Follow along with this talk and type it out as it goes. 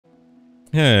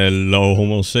Hello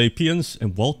Homo sapiens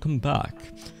and welcome back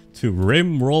to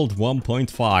Rimworld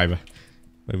 1.5.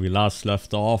 Where we last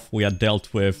left off, we had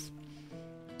dealt with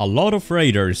a lot of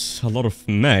raiders, a lot of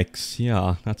mechs,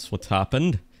 yeah, that's what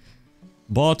happened.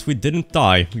 But we didn't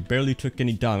die, we barely took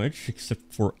any damage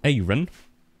except for Aaron.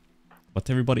 But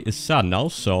everybody is sad now,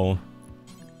 so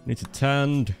need to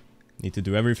tend, need to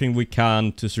do everything we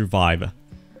can to survive.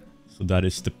 So that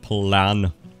is the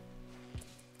plan.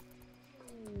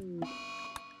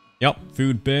 Yep,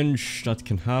 food binge, that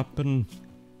can happen.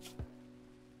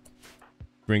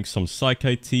 Drink some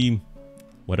Psyche tea,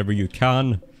 whatever you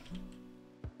can.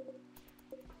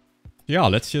 Yeah,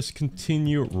 let's just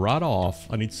continue right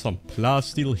off. I need some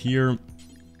plasteel here.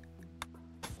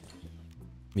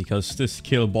 Because this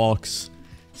kill box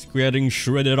is getting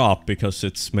shredded up because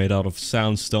it's made out of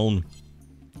sandstone.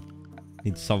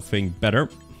 Need something better.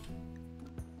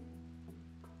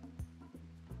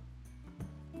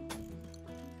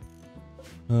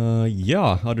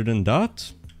 Yeah, other than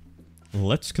that,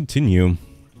 let's continue.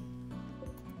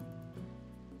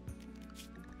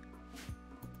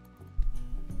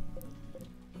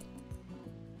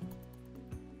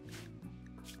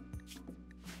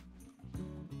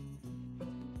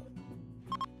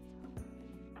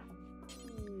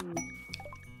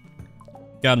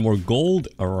 Got more gold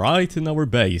right in our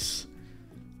base.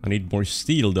 I need more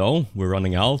steel though, we're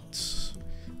running out.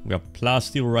 We got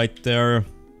plasteel right there.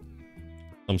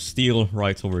 Some steel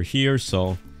right over here,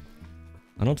 so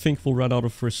I don't think we'll run out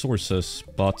of resources,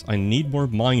 but I need more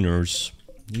miners.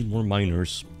 Need more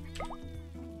miners.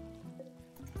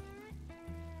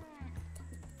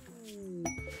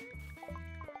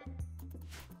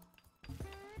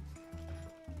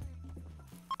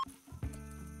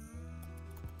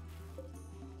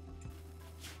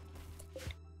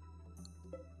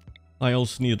 I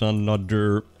also need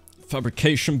another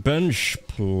fabrication bench.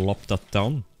 Plop that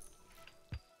down.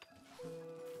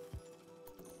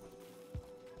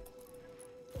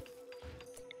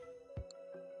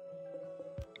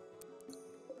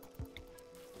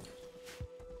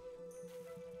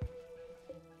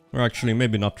 Or actually,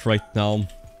 maybe not right now.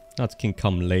 That can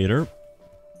come later.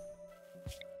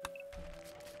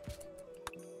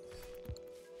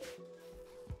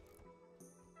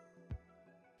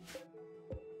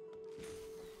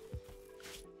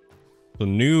 The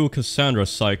new Cassandra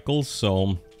cycle,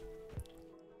 so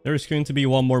there's going to be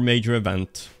one more major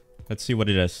event. Let's see what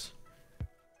it is.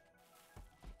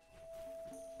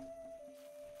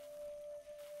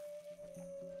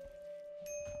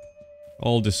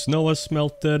 All the snow has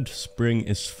melted, spring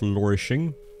is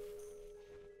flourishing.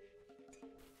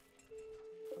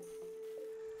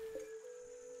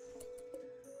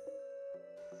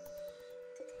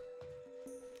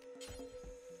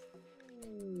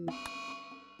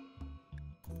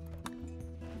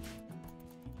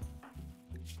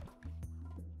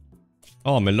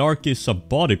 Oh, Melarky is a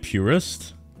body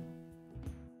purist.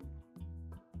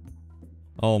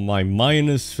 Oh my,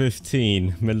 minus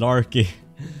 15. Melarky.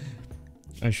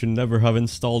 I should never have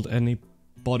installed any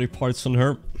body parts on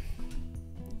her.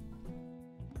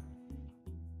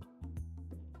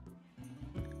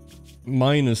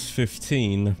 Minus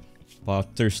 15.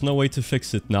 But there's no way to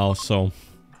fix it now, so...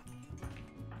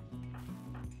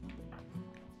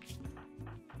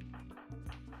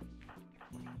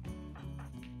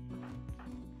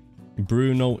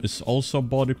 Bruno is also a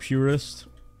body purist.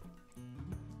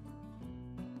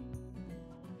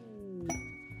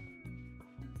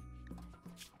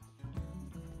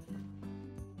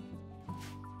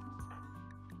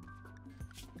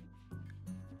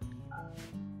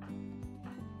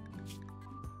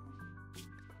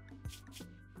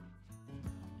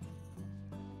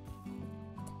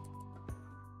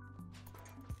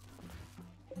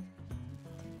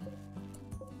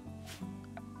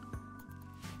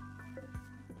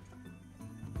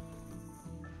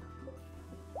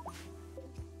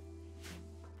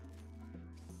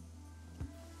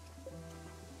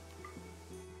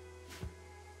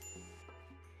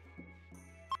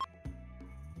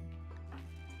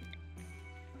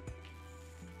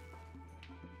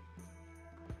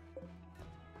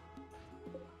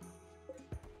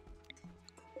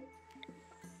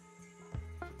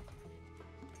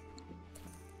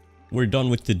 We're done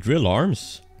with the drill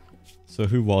arms. So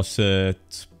who was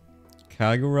it?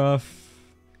 Kagura?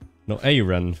 No,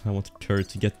 Aaron. I wanted her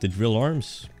to get the drill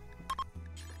arms.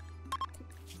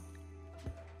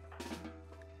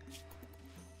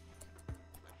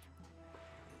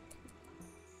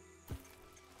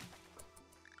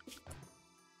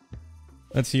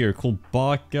 Let's see here.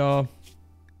 Kolbaka.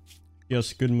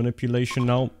 Yes, good manipulation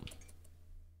now.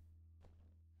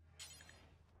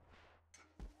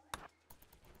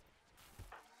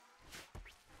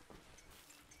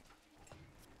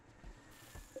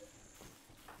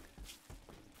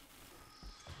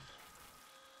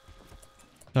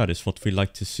 That is what we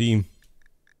like to see.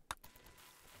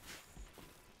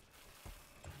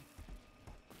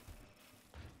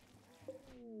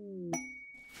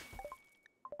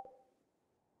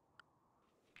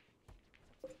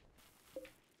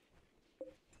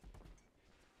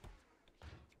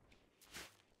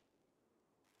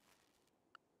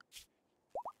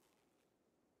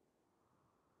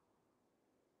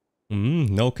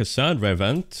 No Cassandra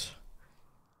event.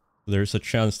 There's a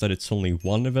chance that it's only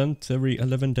one event every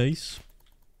 11 days.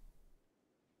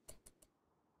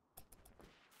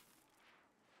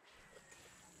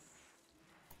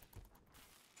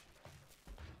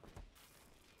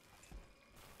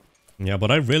 Yeah, but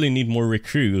I really need more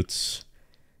recruits.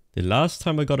 The last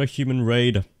time I got a human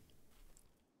raid,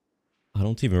 I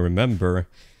don't even remember.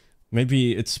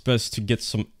 Maybe it's best to get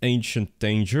some ancient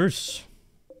dangers.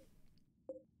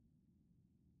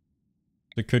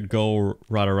 We could go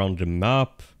right around the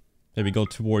map. Maybe go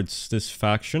towards this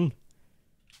faction.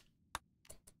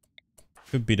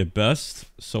 Could be the best.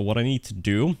 So what I need to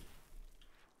do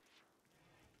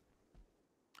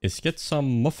is get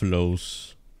some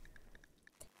muffalos.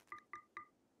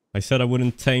 I said I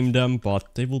wouldn't tame them,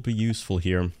 but they will be useful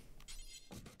here.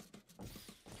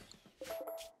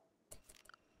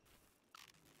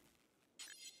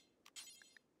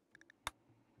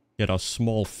 Get a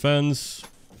small fence.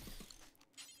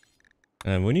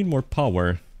 And we need more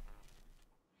power.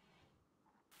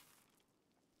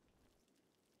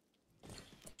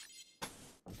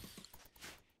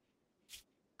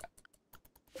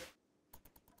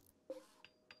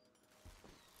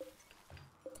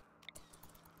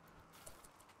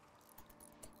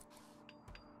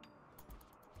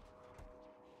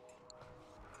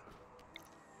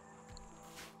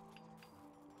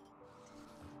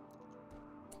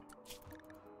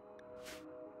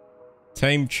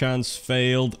 Tame chance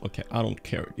failed. Okay, I don't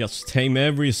care. Just tame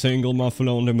every single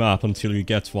muffalo on the map until you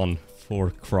get one. For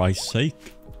Christ's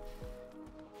sake.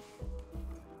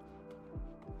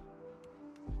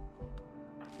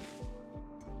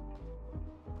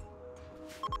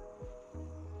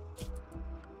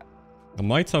 I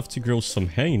might have to grow some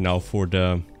hay now for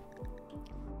the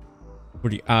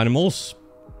animals.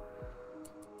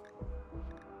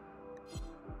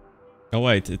 Oh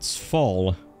wait, it's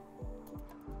fall.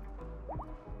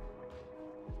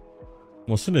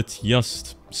 Wasn't it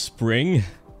just spring?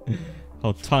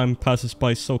 How time passes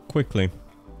by so quickly.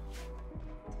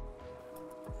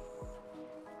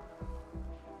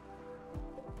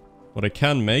 What I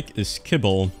can make is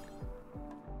kibble.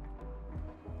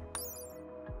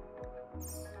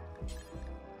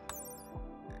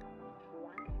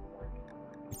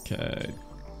 Okay.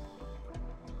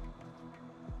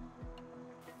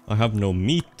 I have no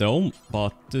meat though,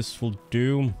 but this will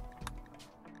do.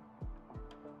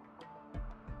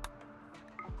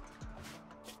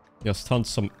 Just hunt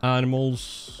some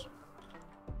animals.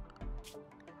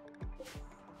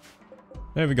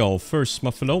 There we go, first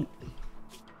muffalo.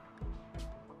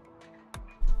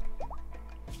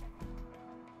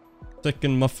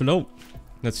 Second muffalo.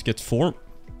 Let's get 4.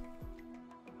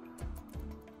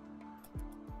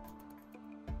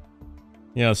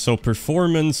 Yeah, so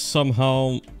performance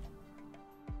somehow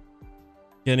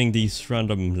getting these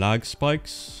random lag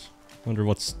spikes. Wonder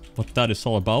what that is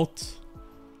all about.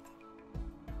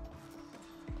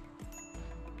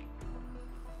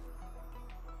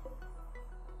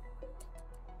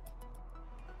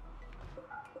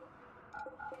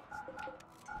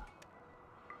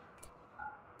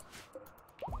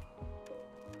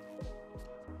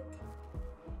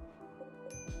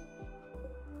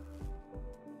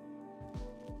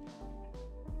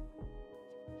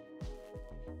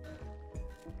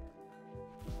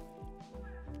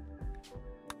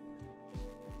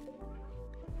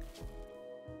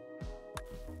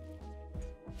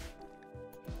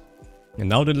 And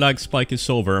now the lag spike is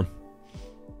over.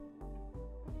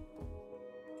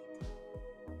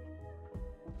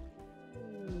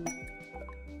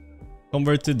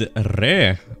 Converted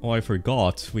Re. Oh, I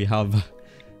forgot. We have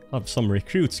some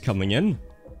recruits coming in.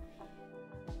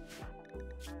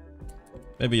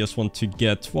 Maybe just want to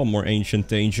get one more ancient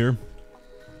danger.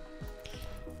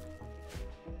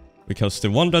 Because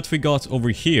the one that we got over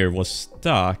here was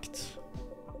stacked.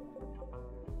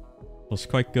 Was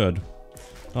quite good.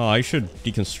 Oh, I should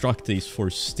deconstruct these for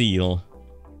steel.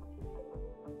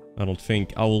 I don't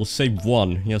think. I will save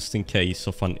one just in case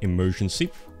of an emergency.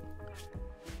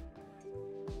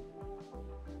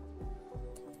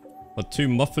 But 2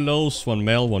 muffalos, 1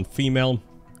 male, 1 female.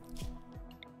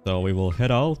 So we will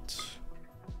head out.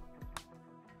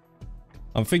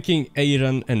 I'm thinking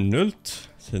Eiren and Nult,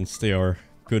 since they are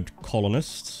good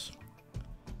colonists.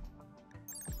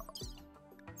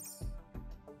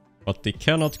 But they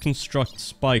cannot construct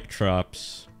spike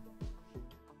traps.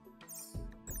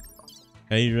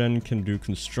 Aaron can do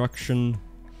construction,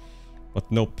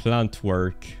 but no plant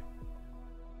work.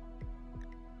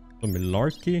 So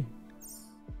Malarkey,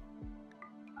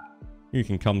 you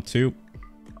can come too.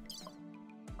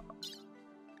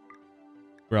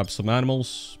 Grab some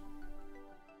animals.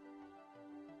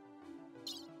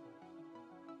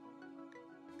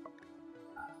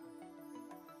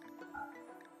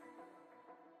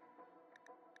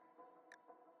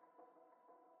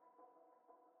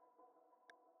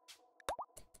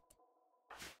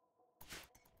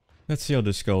 Let's see how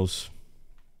this goes.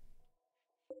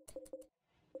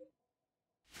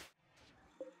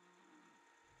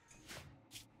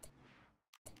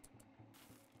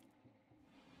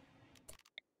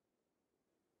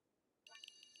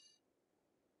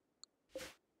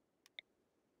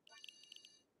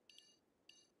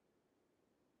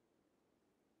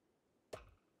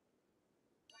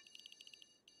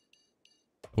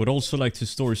 I would also like to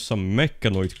store some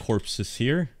mechanoid corpses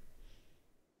here.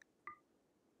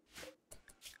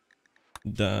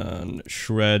 Then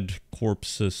shred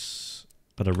corpses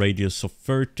at a radius of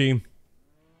 30.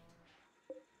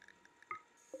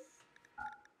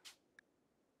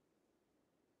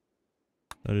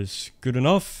 That is good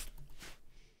enough.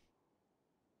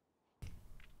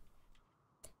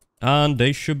 And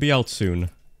they should be out soon.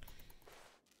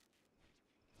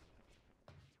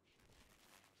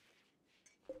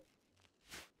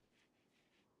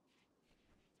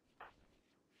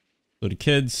 So the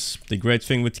kids, the great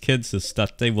thing with kids is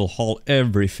that they will haul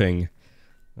everything.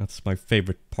 That's my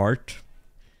favorite part.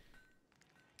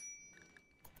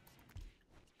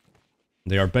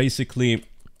 They are basically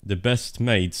the best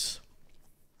mates.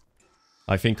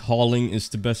 I think hauling is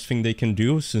the best thing they can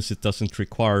do since it doesn't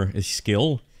require a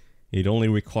skill. It only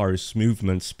requires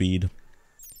movement speed.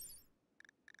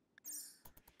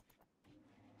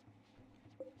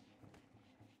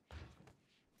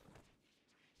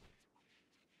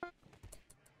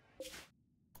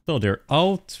 So they're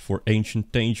out for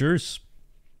ancient dangers.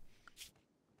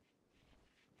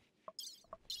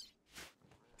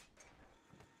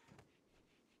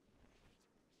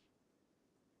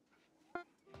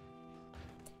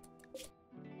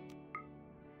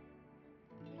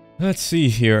 Let's see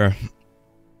here.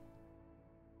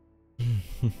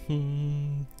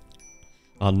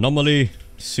 Anomaly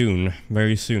soon,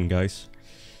 very soon, guys.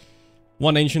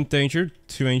 1 ancient danger,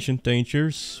 2 ancient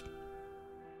dangers.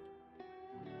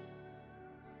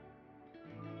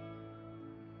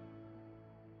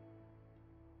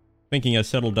 Thinking I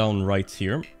settle down right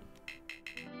here.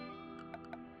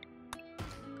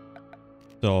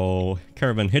 So,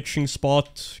 caravan hitching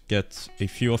spot, get a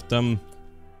few of them.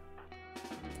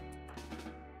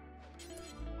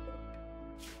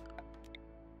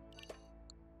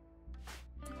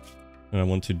 And I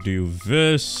want to do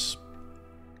this.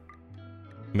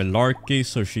 Malarkey,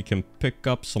 so she can pick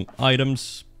up some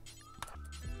items.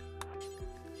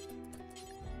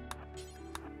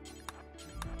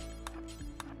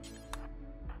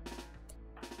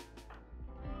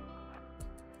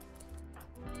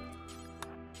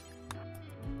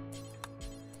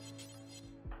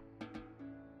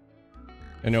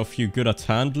 I know a few good at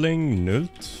handling.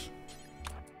 Nult.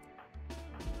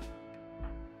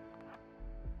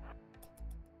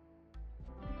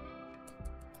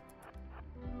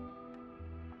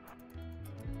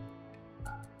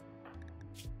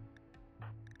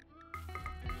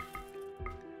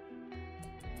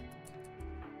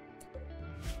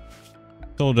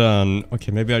 So then,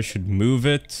 okay, maybe I should move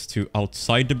it to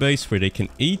outside the base where they can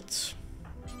eat.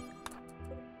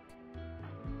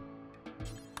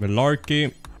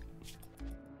 Malarkey.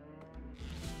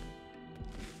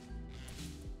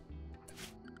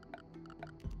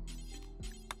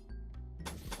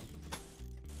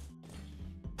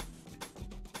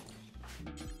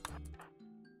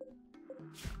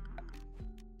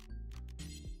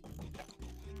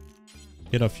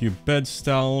 Get a few beds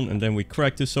down and then we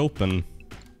crack this open.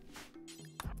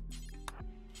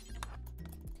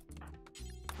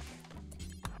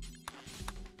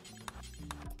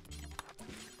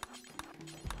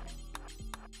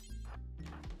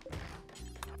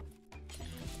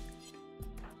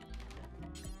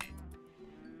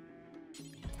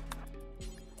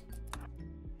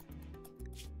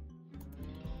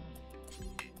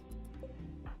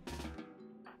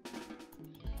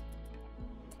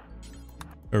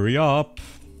 Hurry up.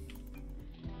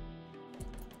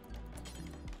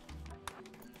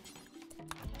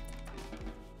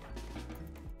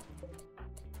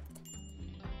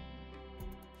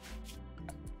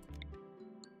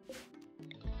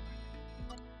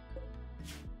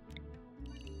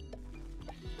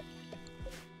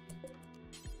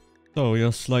 So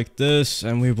just like this,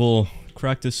 and we will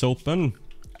crack this open.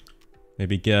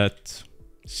 Maybe get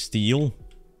steel.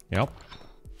 Yep.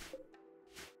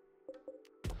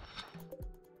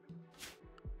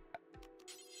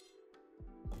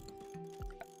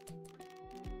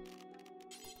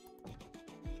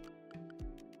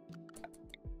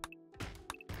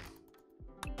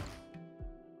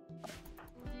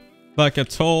 Back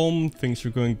at home, things are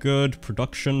going good.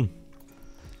 Production.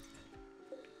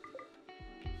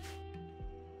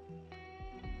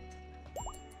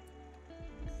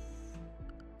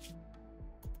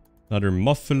 Another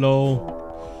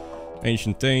Muffalo.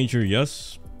 Ancient Danger,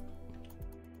 yes.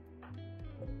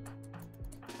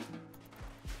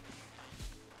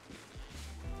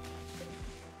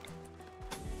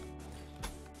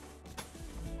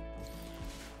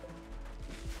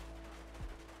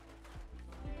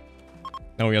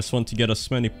 Now we just want to get as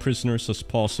many prisoners as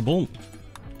possible.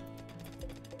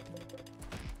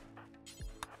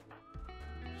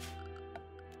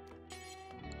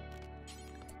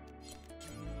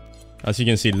 As you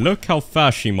can see, look how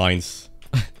fast she mines.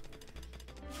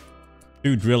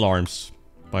 2 drill arms,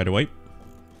 by the way.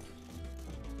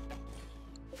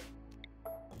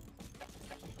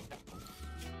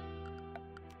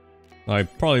 I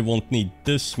probably won't need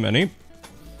this many.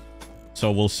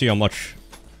 So we'll see how much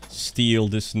steel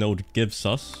this node gives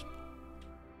us.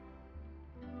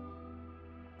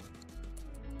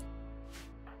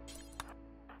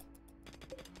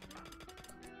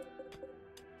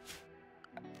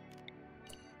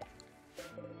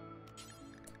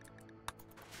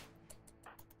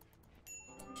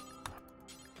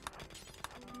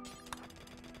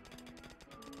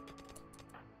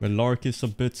 Melark is a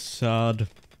bit sad.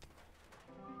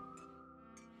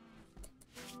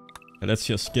 Let's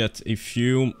just get a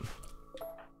few.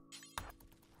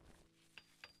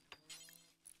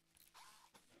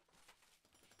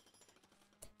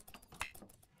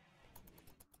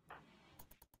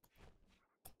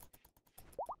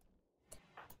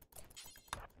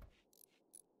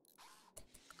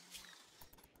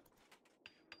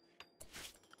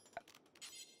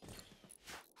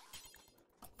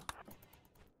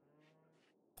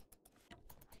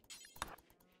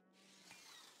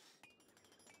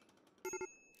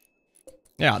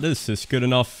 Yeah, this is good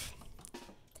enough.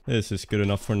 This is good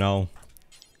enough for now.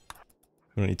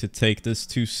 We don't need to take this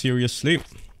too seriously.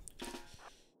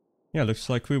 Yeah, looks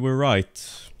like we were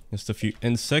right. Just a few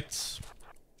insects.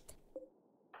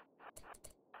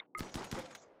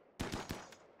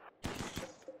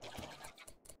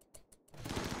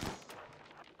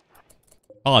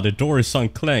 Ah, the door is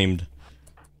unclaimed.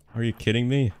 Are you kidding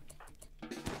me?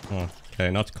 Oh,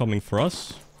 okay, not coming for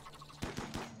us.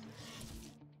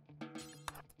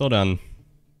 So then.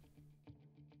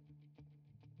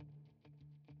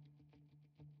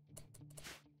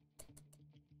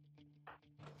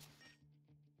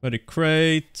 Ready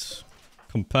crate.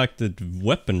 Compacted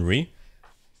weaponry.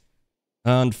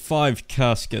 And 5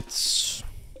 caskets.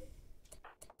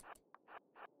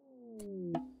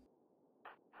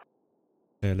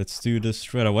 Okay, let's do this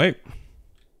straight away.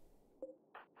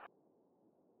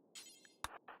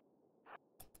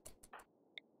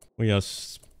 We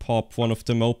just pop one of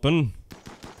them open.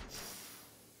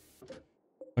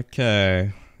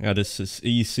 Okay. Yeah, this is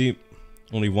easy.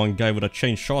 Only one guy with a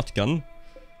chain shotgun.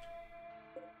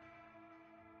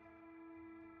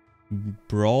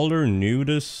 Brawler,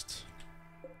 nudist.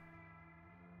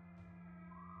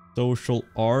 Social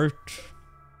art.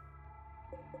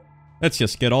 Let's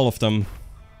just get all of them.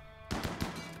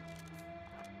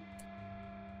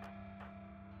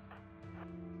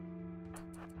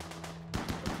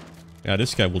 Yeah,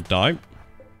 this guy will die.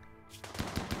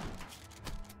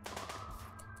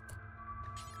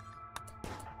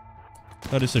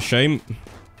 That is a shame.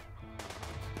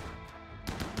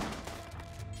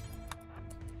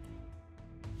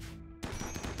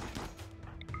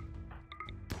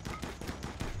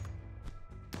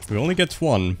 We only get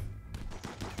one.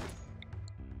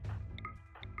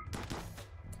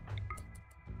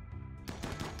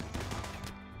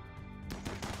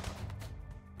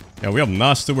 Yeah, we have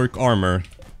masterwork armor.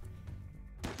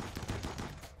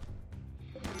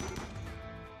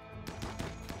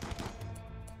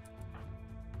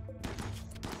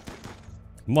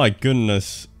 My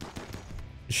goodness.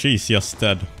 She's just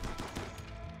dead.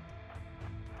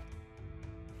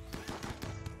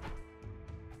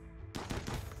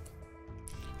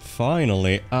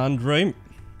 Finally, Andre.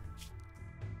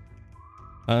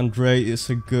 Andre is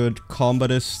a good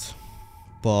combatist,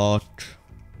 but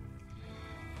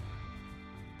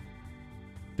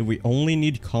do we only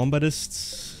need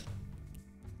combatists?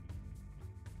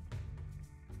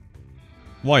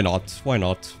 Why not? Why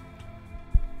not?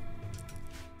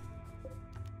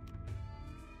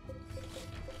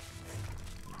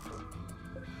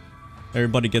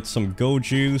 Everybody get some go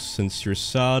juice since you're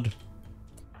sad.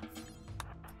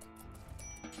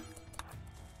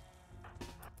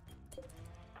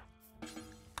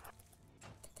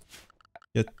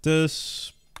 Get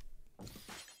this.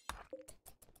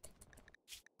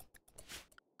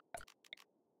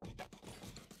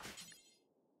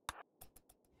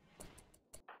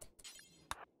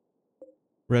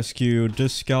 Rescue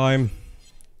this guy.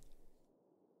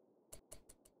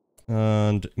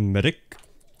 And medic.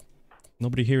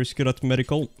 Nobody here is good at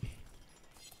medical.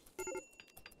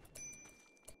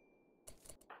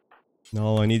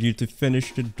 No, I need you to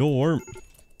finish the door.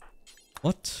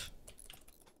 What?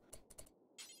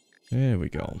 There we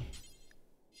go.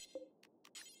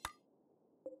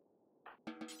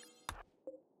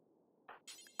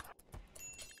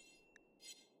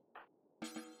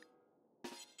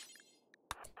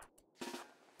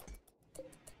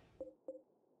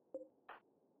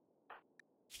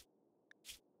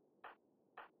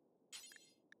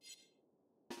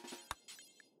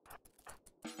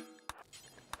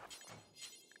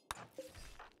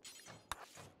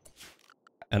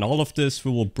 And all of this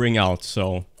we will bring out,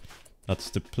 so that's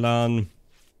the plan.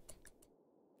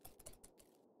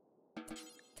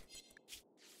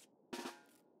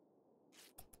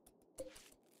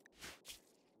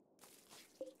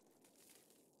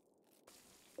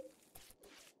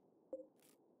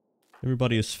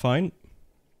 Everybody is fine.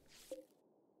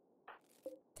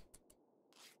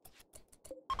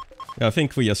 Yeah, I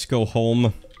think we just go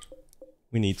home.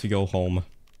 We need to go home.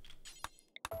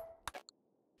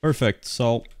 Perfect,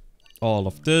 so all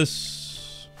of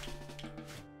this.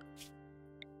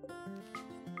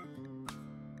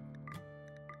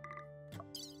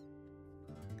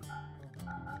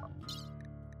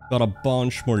 Got a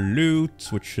bunch more loot,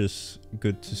 which is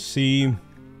good to see.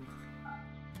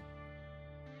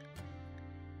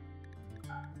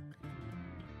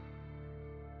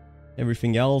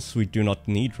 Everything else we do not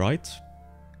need, right?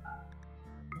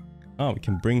 Ah, we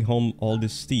can bring home all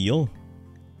this steel.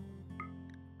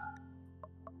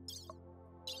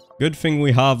 Good thing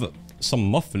we have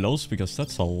some muffalos, because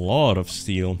that's a lot of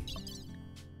steel.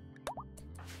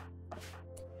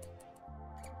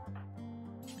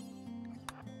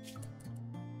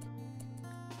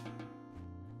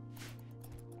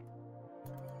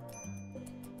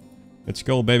 Let's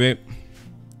go, baby.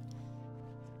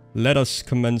 Let us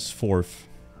commence forth.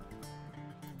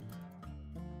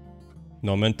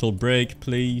 No mental break,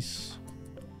 please.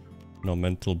 No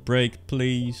mental break,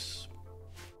 please.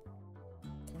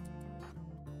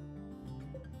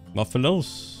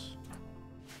 Muffalos.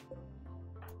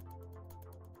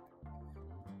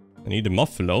 I need the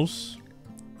muffalos.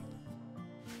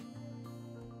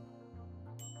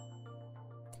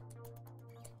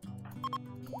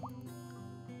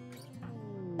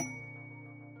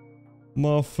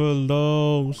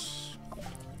 Muffalos.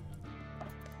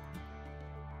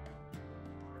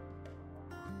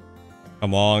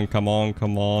 Come on, come on,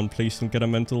 come on. Please don't get a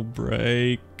mental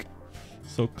break.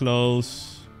 So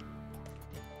close.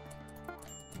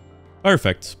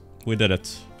 Perfect. We did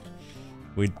it.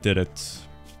 We did it.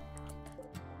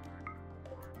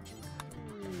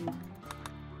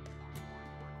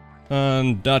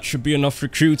 And that should be enough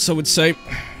recruits, I would say.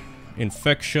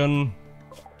 Infection.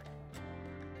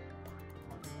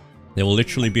 They will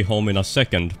literally be home in a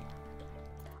second.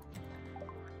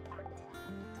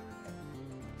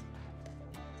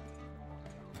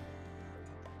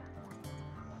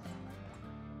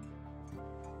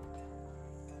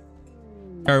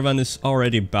 Caravan is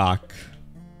already back.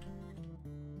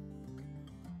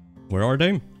 Where are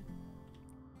they?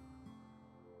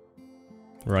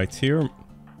 Right here.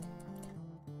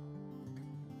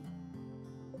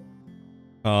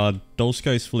 Those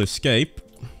guys will escape.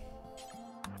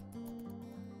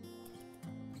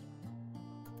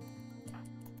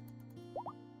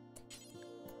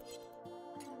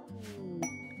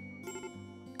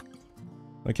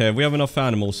 Okay, we have enough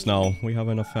animals now. We have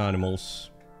enough animals.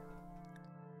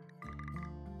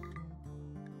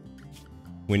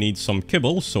 We need some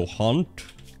kibble, so hunt.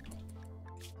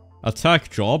 Attack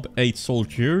job, 8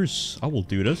 soldiers. I will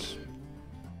do this.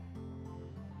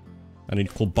 I need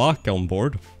Kobaka on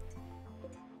board.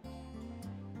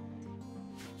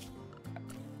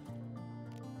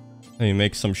 Let me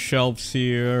make some shelves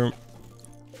here.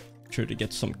 Try to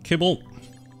get some kibble.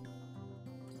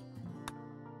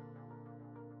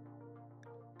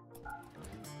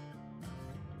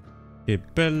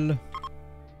 Kibble.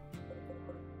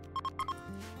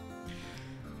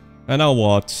 And now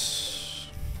what?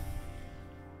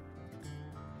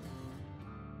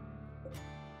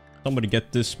 Somebody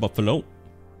get this buffalo.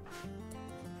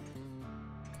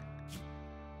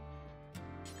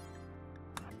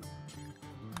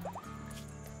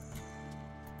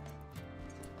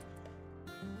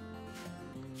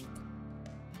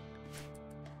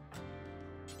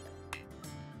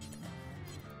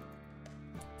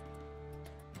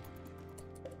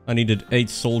 I needed 8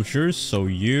 soldiers, so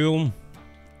you...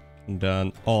 And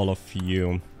then all of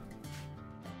you.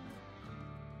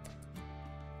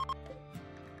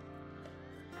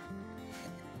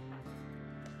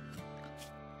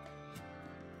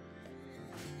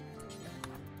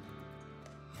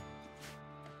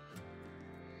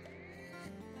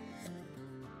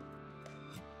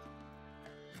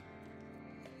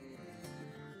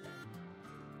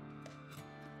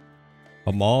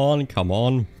 Come on, come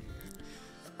on.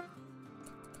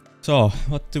 So,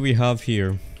 what do we have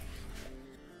here?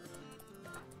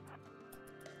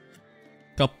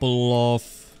 Couple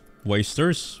of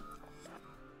wasters.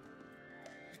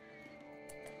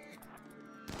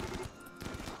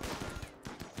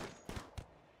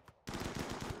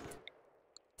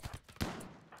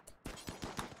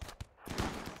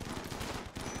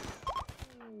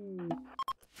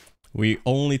 We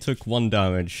only took 1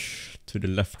 damage to the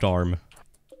left arm.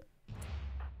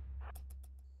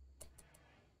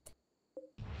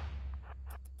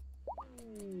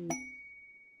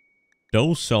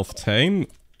 Those self-tame.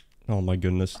 Oh my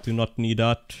goodness, do not need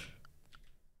that.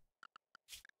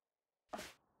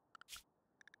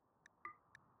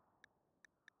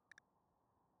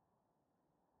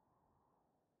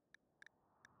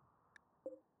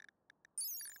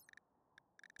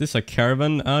 This a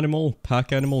caravan animal?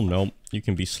 Pack animal? No, you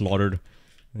can be slaughtered.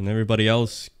 And everybody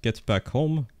else gets back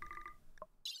home.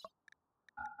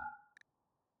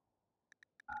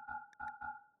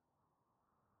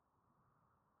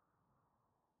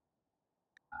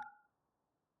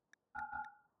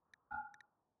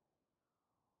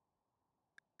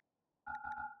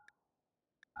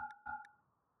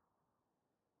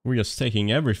 We're just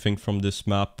taking everything from this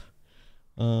map.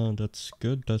 That's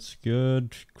good, that's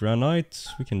good. Granite,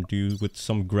 we can do with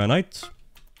some granite.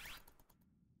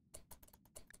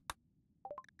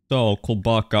 So,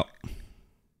 Kolbaka.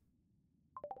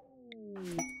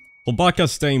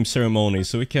 Kolbaka's name ceremony,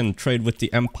 so we can trade with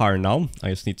the Empire now.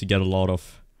 I just need to get a lot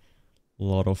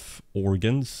of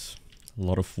organs, a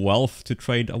lot of wealth to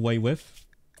trade away with.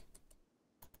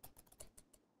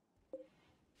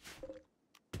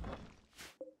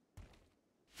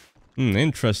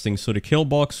 Interesting. So the kill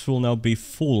box will now be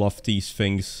full of these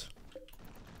things.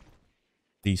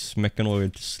 These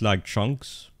mechanoid slag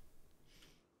chunks.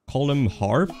 Call him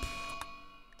Harp.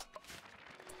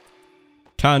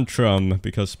 Tantrum,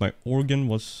 because my organ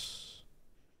was...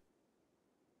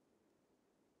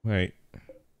 Wait.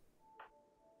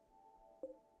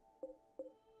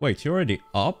 Wait, you're already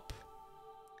up?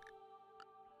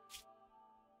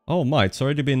 Oh my, it's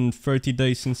already been 30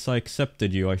 days since I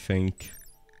accepted you, I think.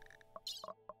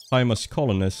 I'm a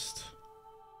colonist.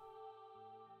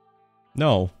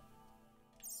 No.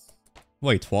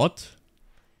 Wait, what?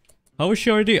 How is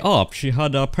she already up? She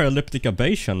had a paralytic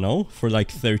ablation, no? For like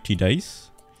 30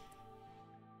 days?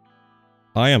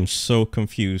 I am so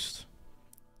confused.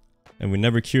 And we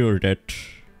never cured it.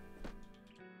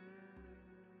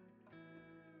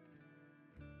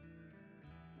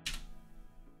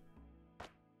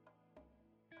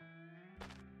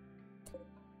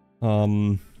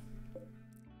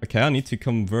 Okay, I need to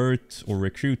convert or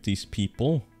recruit these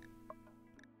people.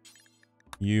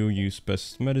 You use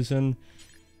best medicine.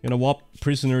 You know what?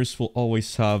 Prisoners will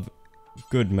always have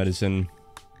good medicine.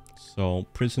 So,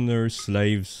 prisoners,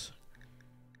 slaves.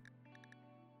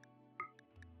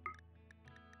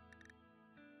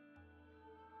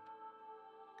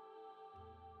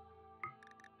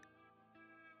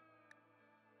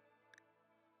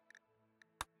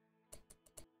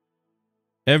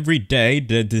 Every day,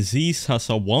 the disease has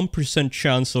a 1%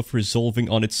 chance of resolving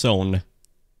on its own.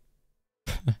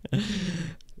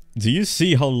 Do you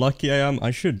see how lucky I am? I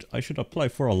should apply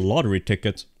for a lottery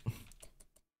ticket.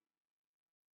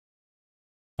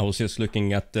 I was just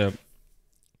looking at the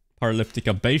paralytic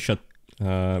ablation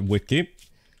wiki.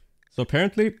 So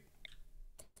apparently,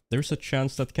 there's a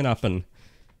chance that can happen.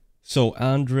 So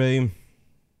Andre...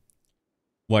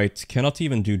 Wait, cannot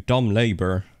even do dumb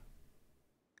labor.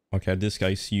 Okay, this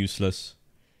guy's useless.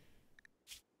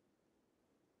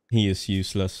 He is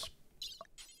useless.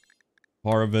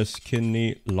 Harvest,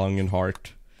 kidney, lung and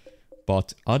heart.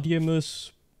 But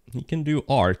Adiemus, he can do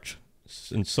art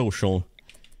and social.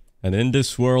 And in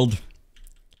this world,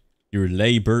 your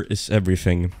labor is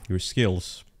everything. Your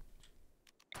skills.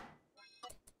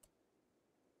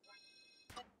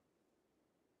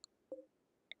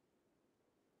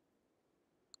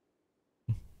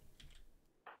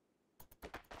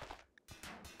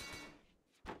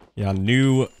 Yeah,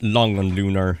 new lung on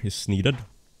lunar is needed.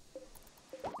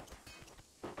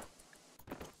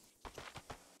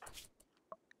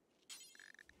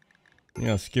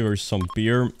 Yeah, let's give her some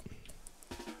beer.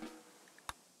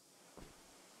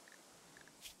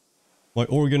 My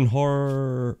organ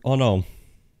horror... Oh no.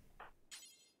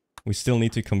 We still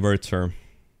need to convert her.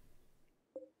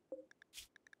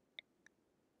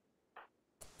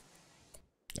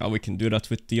 Oh, we can do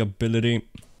that with the ability.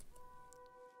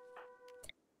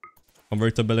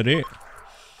 Convert ability.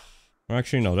 Or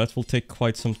actually, no, that will take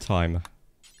quite some time.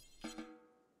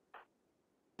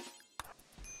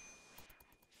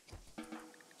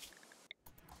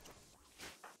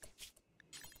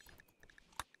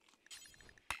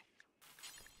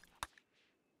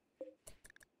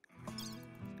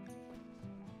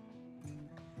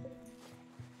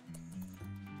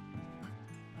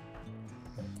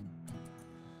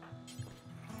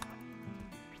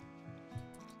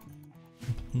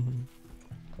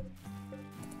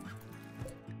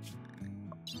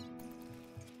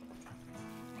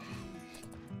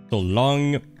 So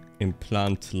lung,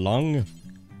 implant lung.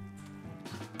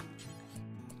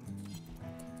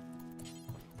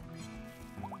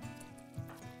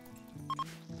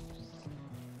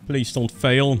 Please don't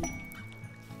fail.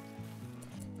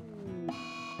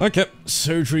 Okay,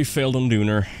 surgery failed on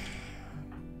Lunar.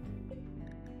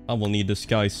 I will need this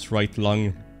guy's right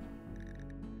lung.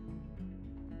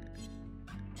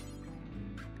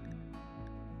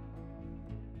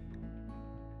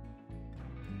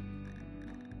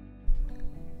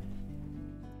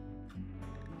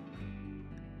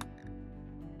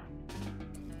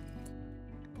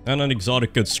 And an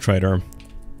exotic goods trader.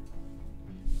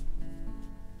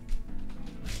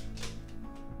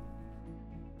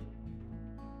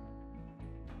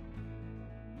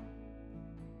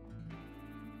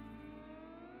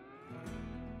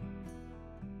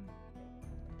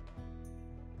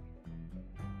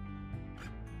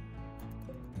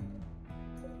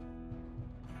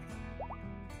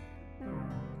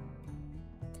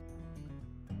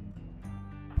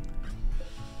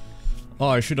 Oh,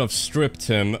 I should have stripped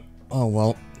him. Oh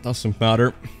well, doesn't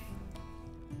matter.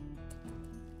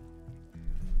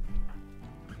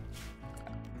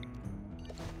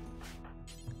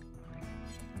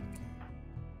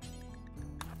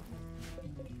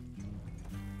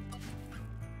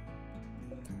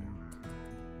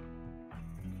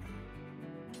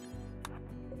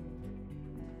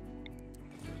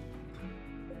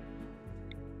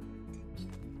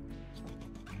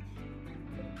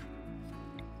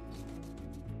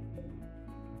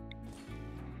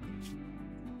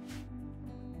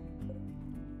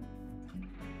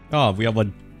 Ah, we have a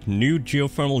new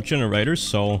geothermal generator,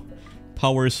 so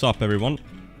power is up, everyone.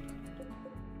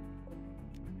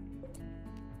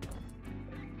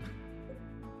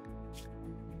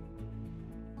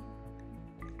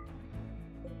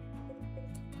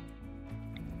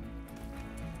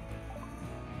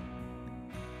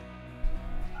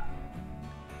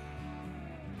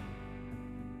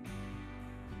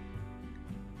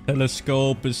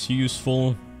 Telescope is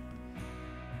useful.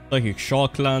 Psychic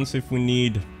shock lance if we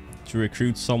need to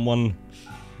recruit someone.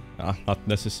 Ah, not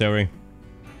necessary.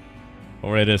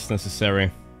 Or it is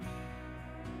necessary.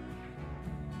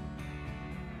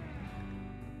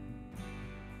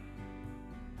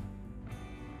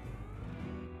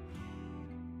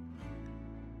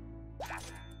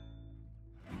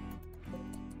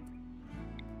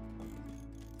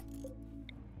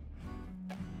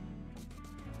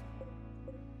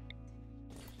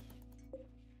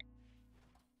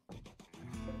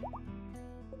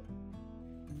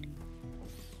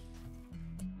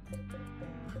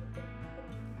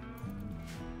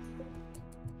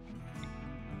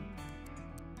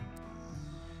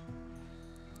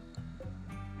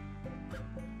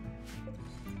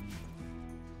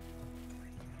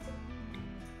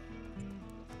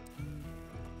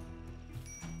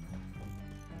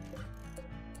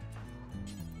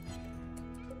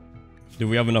 Do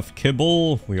we have enough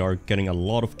kibble? We are getting a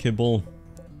lot of kibble.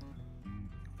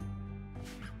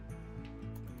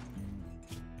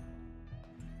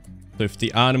 So if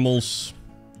the animals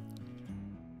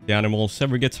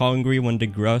ever get hungry when the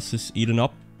grass is eaten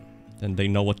up, then they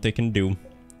know what they can do.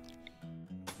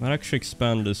 Might actually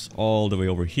expand this all the way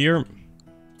over here.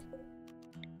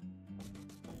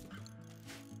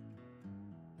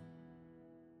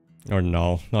 Or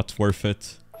no, not worth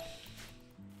it.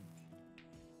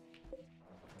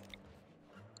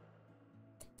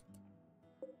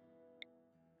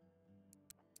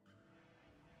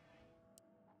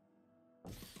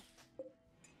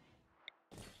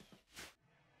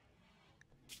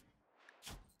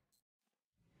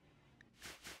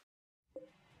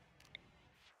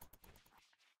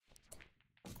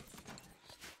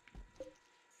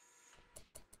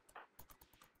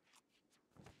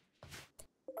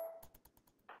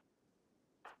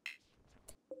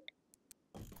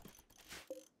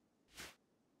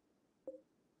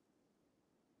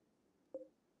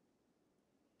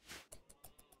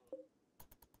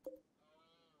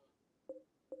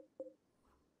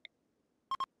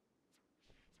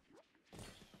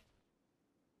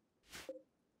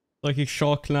 Psychic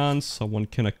Shock Lance, someone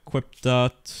can equip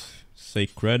that.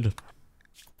 Sacred.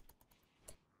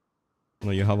 Now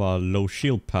you have a low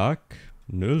shield pack.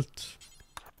 Nult.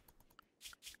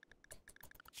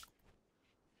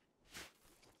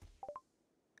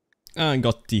 And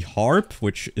got the harp,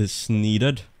 which is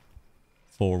needed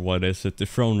for, what is it, the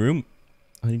throne room.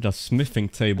 I need a smithing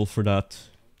table for that.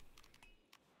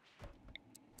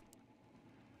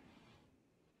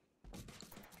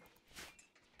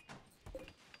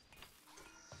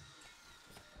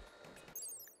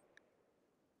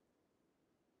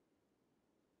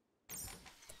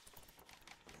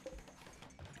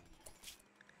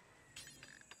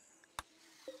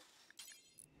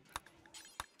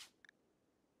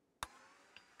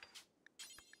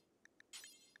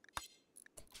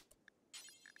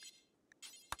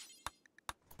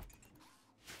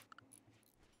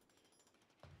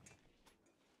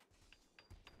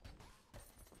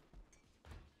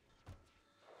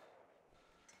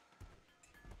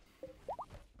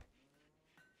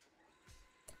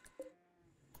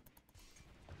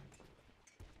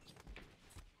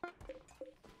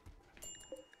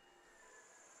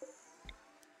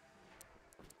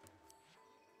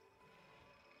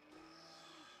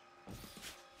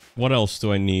 What else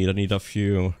do I need? I need a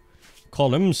few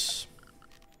columns.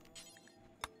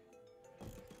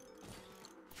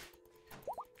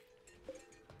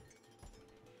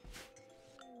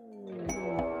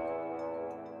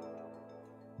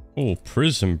 Oh,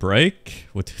 prison break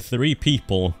with 3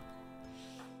 people.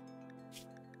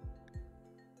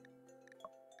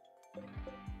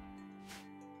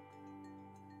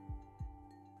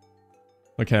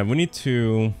 Okay, we need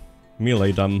to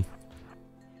melee them.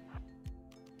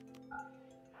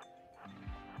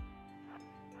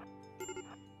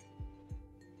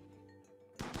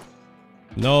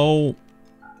 No.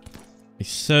 I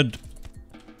said...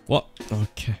 What?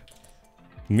 Okay.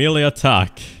 Melee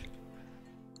attack.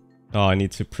 Oh, I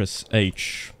need to press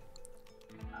H.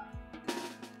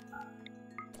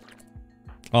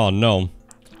 Oh, no.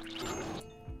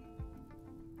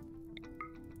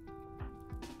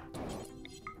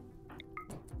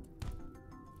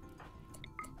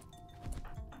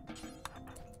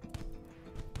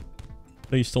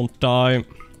 Please don't die.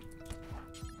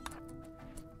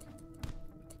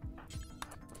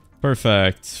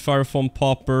 Perfect. Fire foam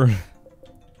popper.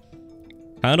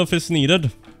 Hand off is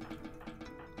needed.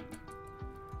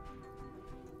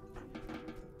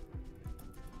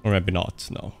 Or maybe not,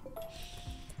 no.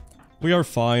 We are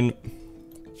fine.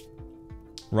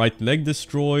 Right leg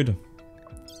destroyed.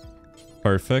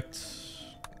 Perfect.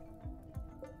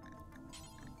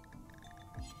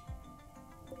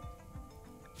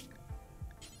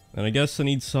 And I guess I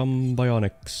need some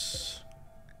bionics.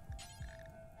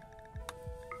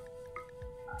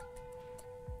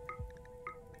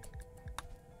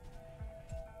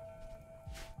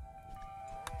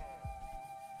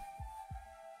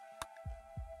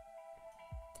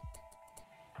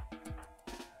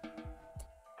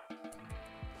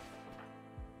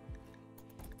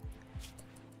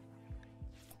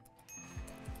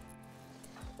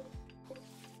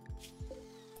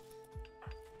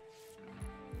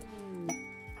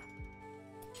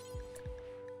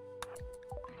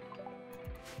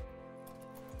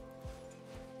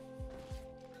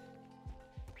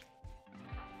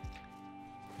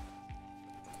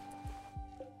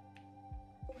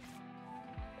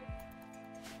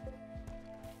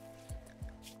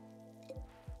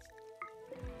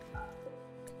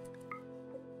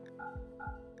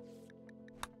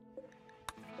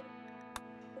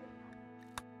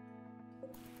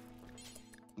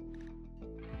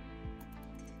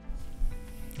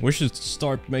 We should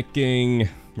start making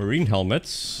marine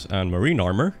helmets and marine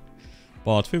armor,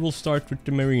 but we will start with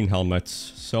the marine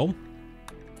helmets. So,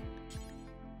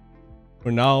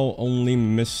 for now, only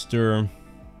Mr.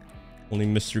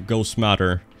 Ghost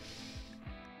Matter.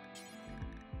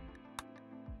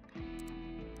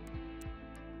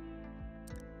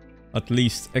 At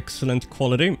least excellent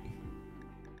quality.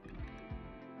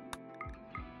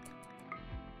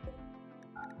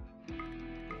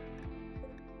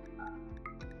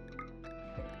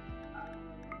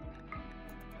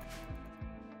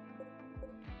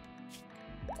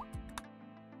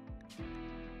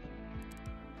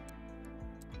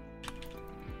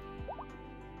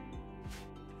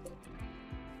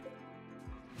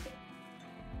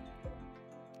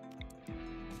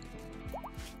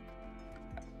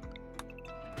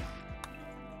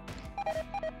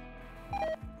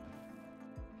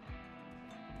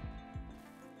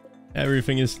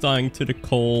 Everything is dying to the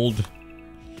cold.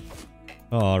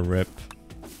 Ah, rip.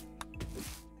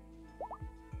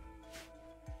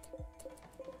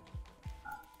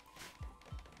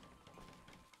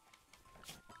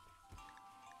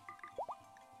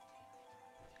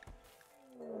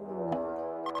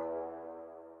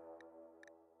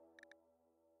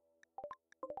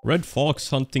 Red fox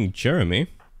hunting Jeremy.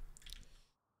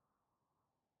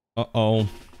 Uh-oh.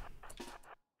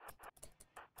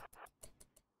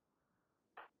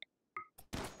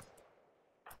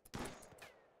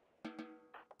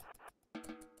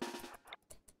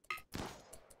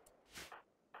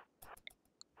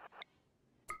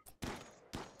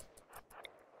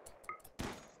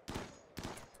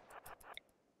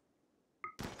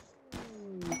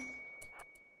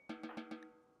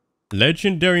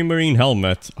 Legendary marine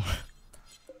helmet.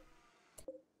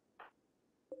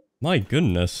 My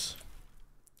goodness.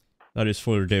 That is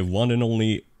for the one and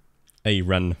only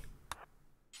Aren.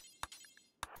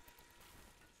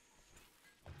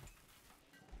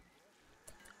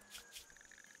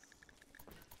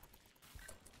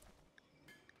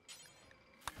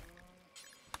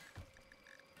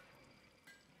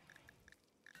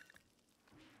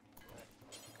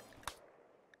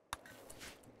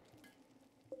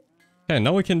 Okay,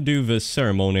 now we can do the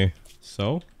ceremony.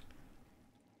 So.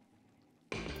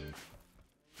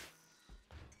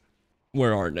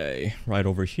 Where are they? Right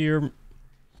over here.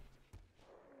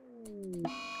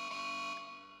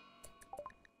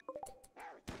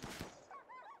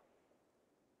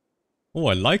 Oh,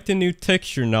 I like the new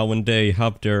texture now when they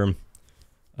have their...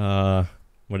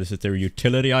 what is it? Their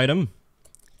utility item.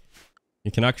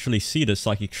 You can actually see the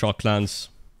psychic shock lands.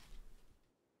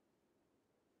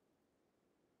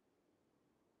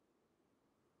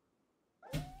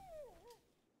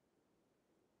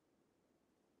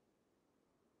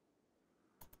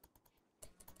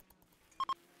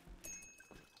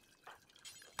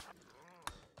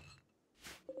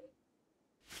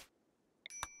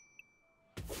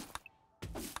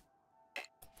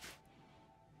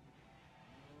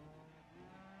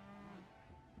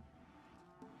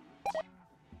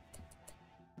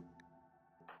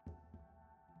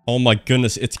 Oh my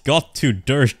goodness, it got too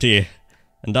dirty.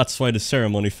 And that's why the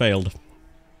ceremony failed.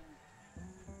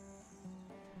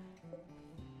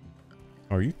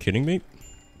 Are you kidding me?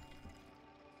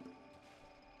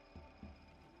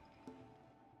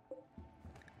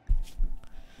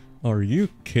 Are you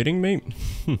kidding me?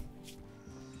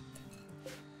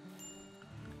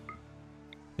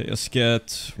 Let's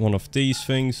get one of these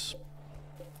things.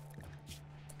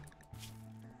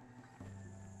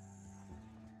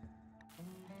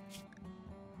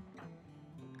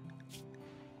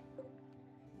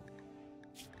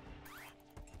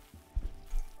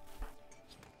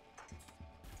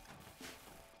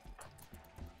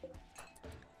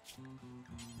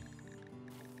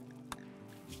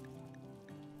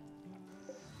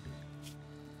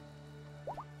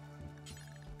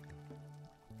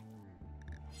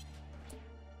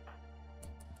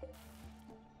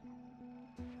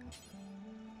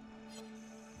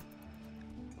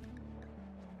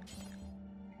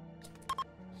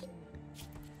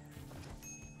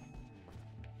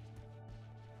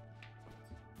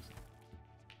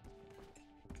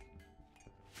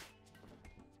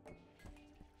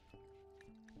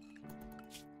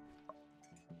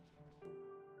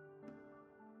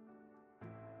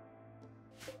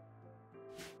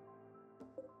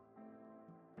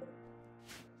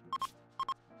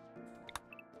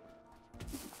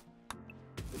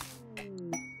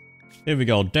 Here we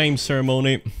go, Dame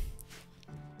ceremony.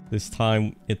 This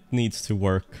time it needs to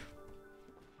work.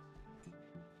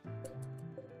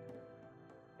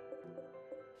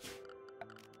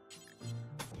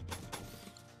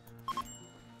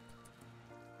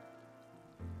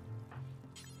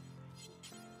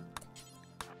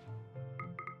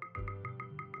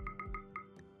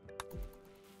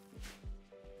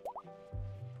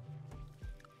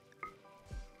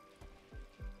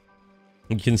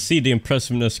 You can see the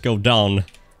impressiveness go down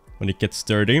when it gets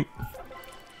dirty.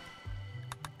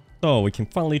 So we can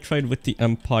finally trade with the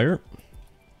Empire.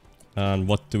 And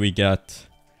what do we get?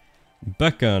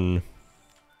 Beacon.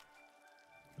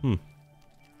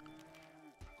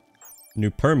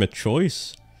 New permit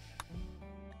choice.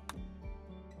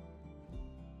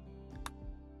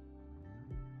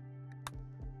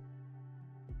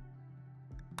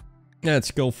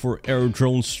 Let's go for air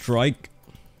drone strike.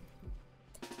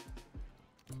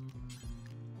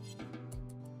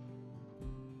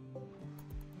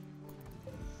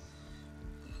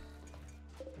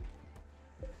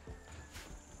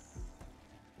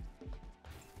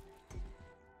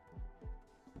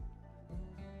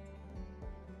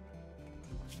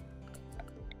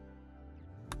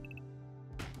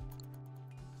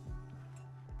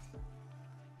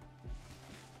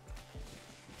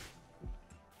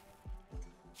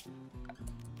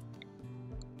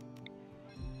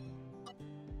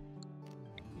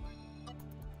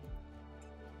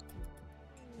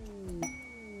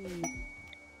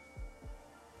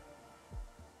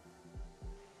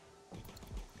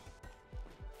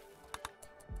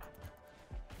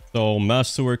 So,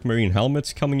 Masterwork Marine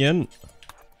helmets coming in.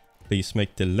 Please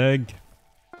make the leg.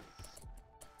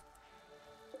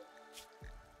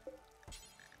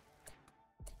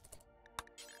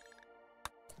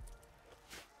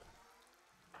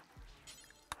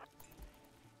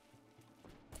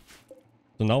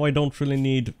 So now I don't really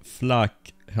need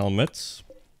flak helmets.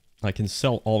 I can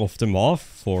sell all of them off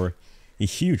for a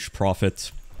huge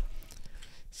profit.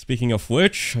 Speaking of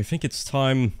which, I think it's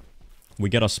time we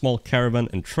get a small caravan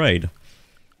and trade.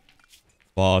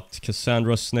 But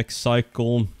Cassandra's next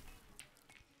cycle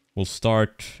will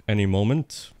start any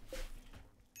moment.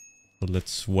 So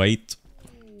let's wait.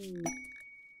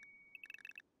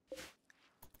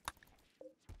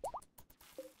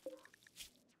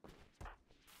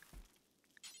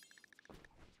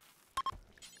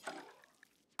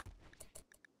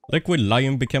 Liquid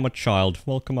Lion became a child.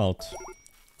 Welcome out.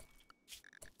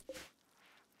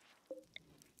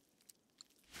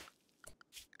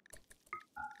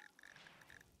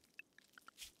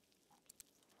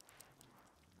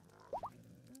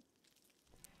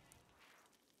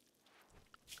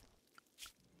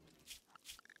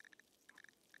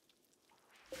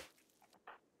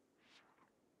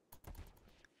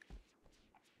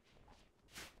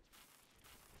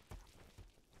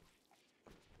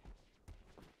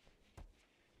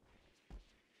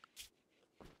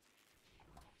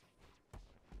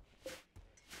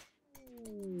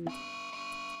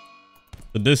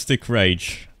 Sadistic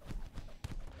Rage.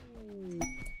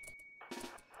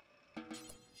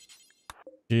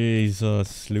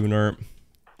 Jesus, Lunar.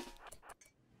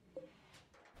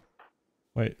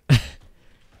 Wait.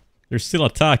 They're still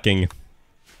attacking.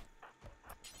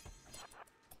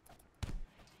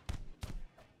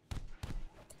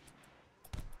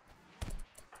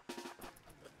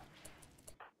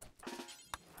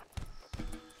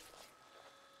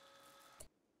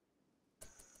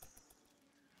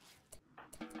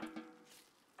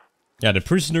 Yeah, the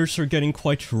prisoners are getting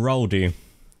quite rowdy.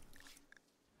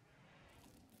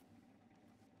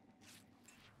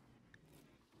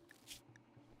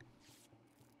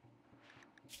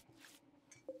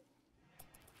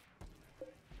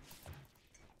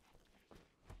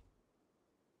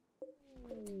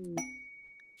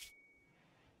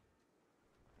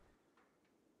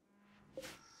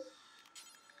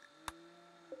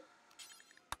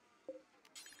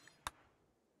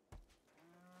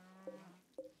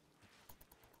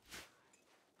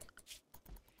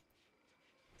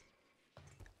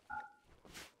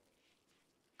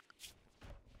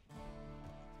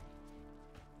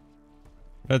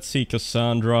 Let's see,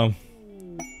 Cassandra.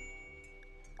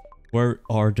 Where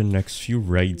are the next few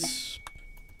raids?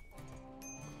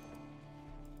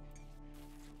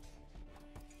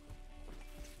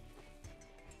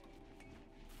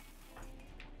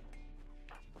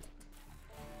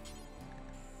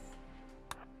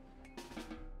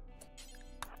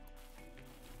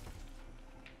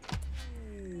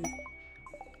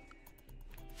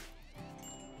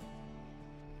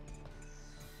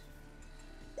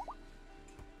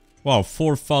 Wow,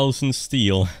 4,000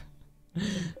 steel.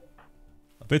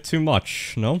 A bit too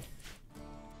much, no?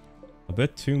 A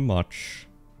bit too much.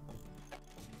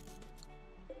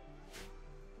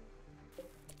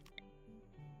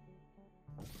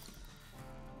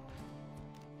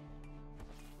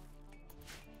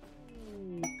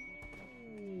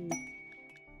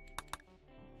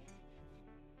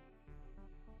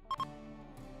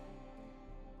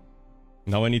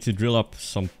 Now I need to drill up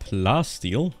some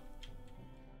plasteel.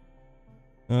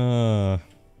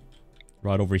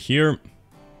 Right over here.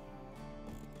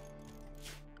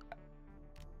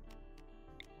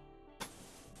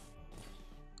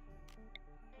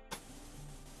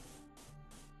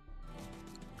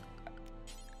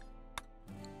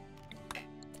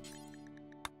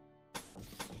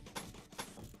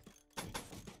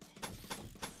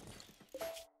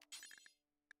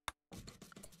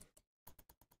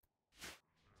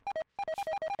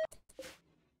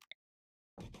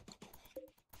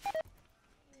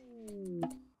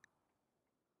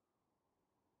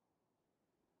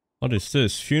 What is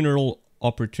this? Funeral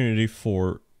opportunity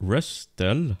for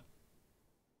Restel?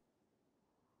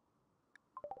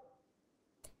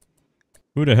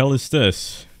 Who the hell is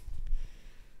this?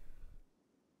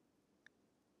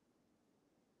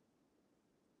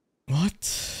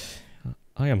 What?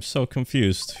 I am so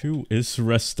confused. Who is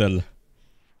Restel?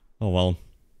 Oh well.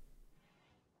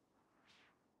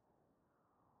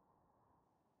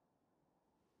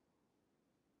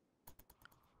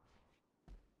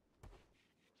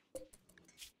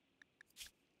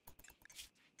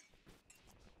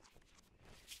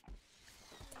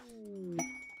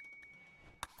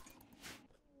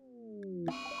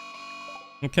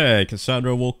 Okay,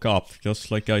 Cassandra woke up,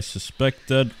 just like I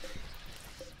suspected.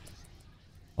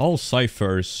 All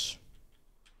ciphers.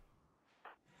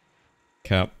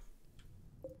 Cap.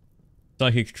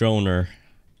 Psychic droner.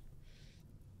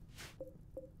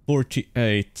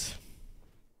 48.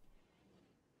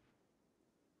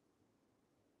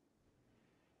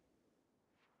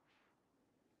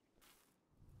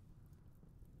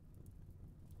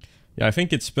 Yeah, I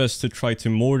think it's best to try to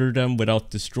mortar them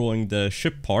without destroying the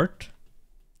ship part.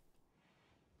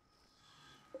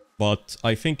 But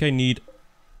I think I need...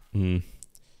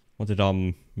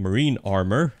 marine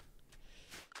armor.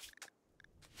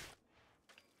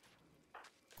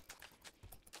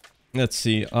 Let's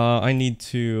see, I need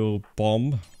to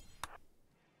bomb.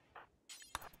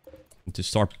 To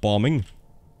start bombing.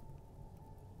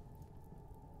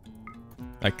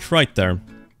 Like, right there.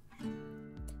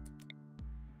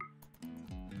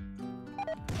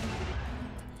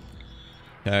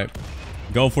 Okay,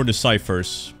 go for the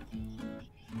ciphers.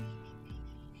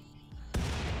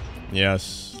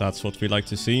 Yes, that's what we like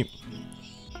to see.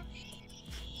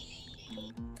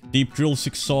 Deep drill's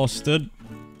exhausted.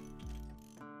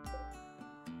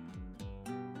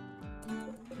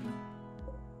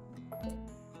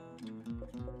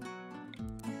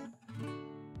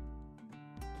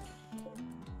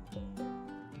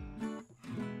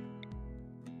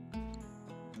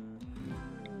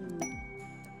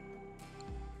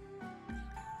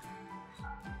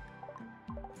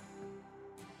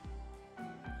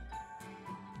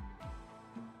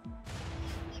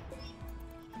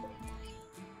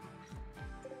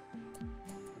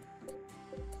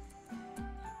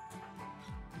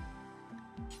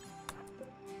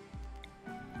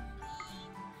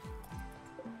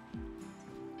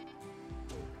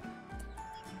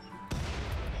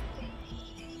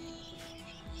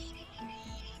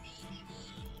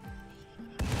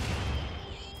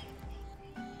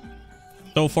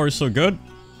 So far, so good.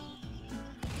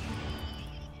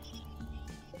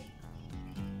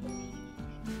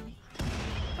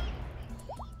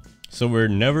 So we're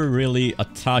never really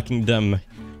attacking them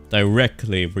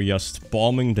directly, we're just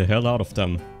bombing the hell out of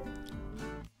them.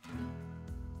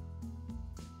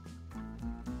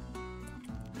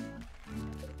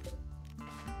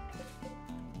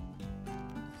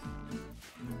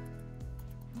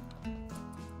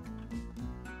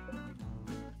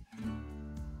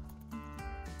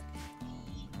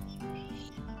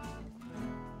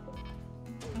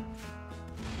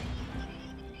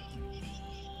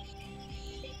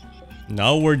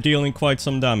 Now we're dealing quite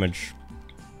some damage.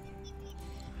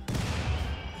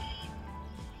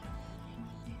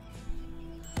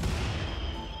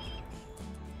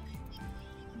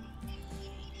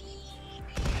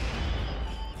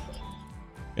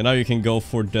 And now you can go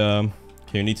for the...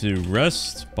 Okay, you need to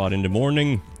rest, but in the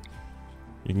morning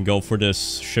you can go for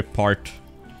this ship part.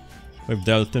 We've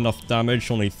dealt enough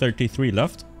damage, only 33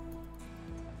 left.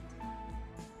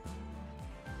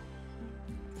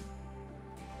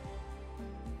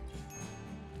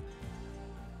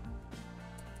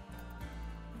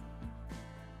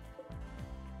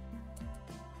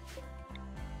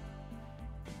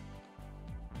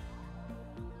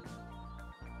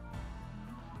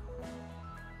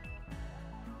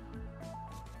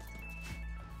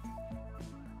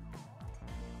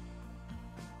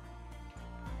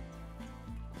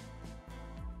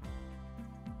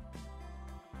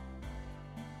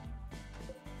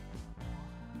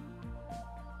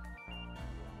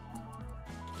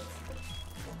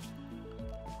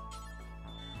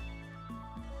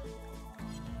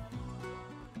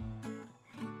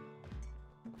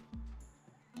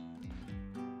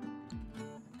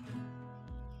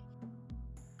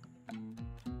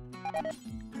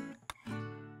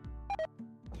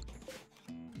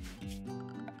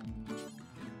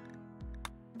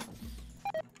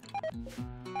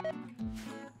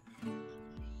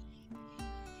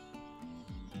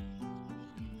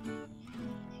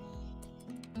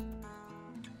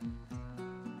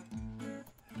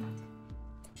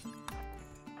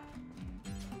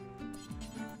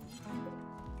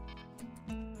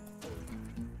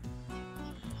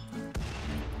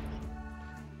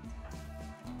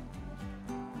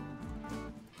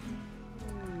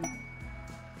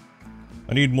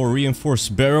 I need more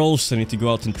reinforced barrels. I need to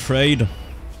go out and trade.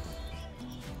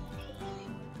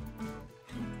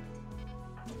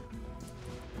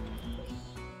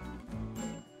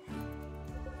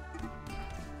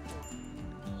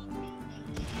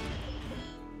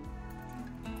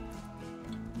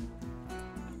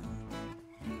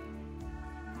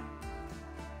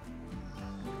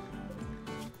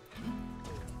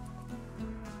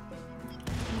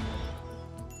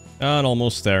 And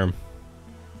almost there.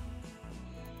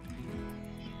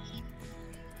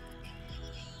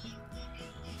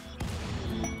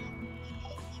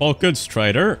 All good,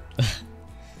 Strider.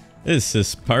 This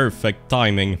is perfect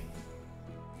timing.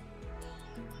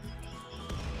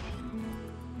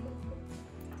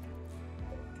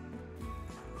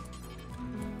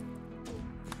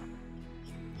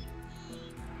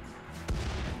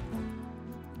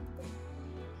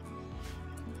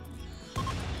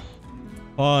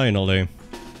 Finally.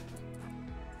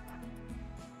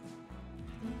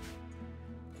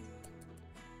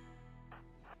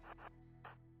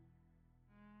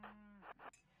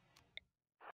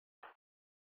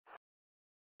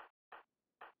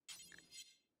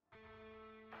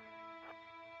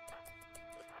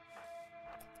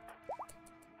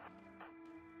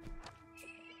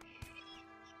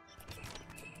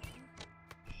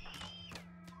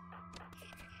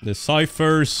 The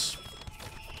ciphers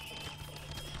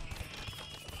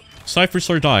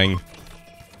are dying.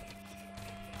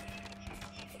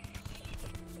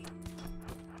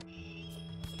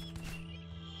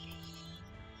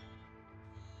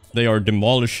 They are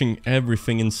demolishing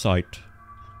everything in sight.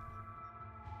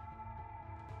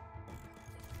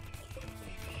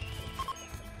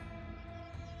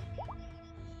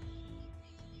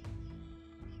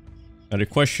 And the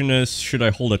question is, should I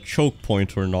hold a choke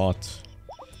point or not?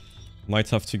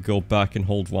 Might have to go back and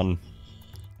hold one.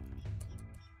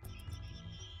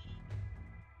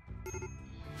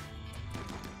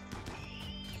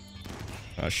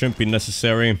 Shouldn't be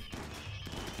necessary.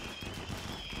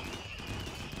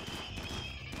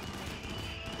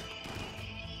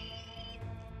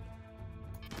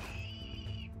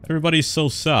 Everybody's so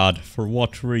sad. For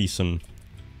what reason?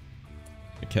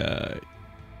 Okay.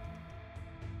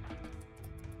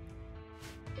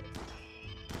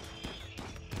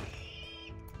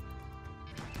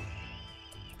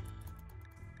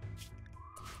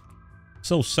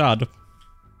 So sad.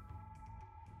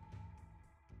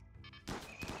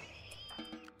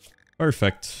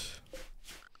 Perfect.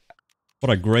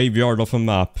 What a graveyard of a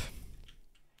map.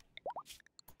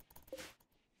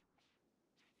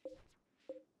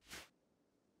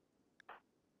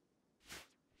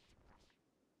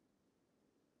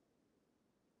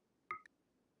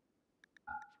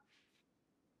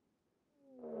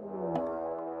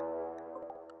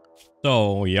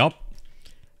 So, yep.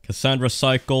 Cassandra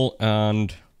cycle,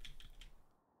 and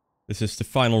this is the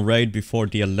final raid before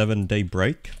the 11-day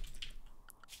break.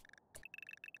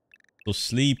 So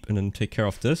sleep and then take care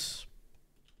of this.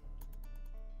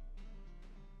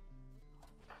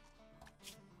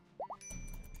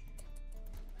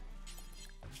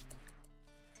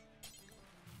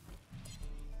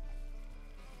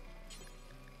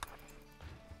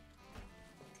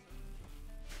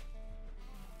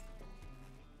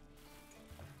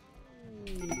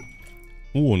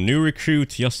 Ooh, new recruit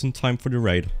just in time for the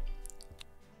raid.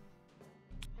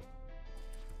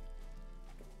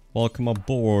 Welcome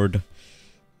aboard.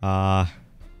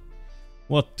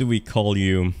 What do we call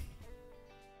you?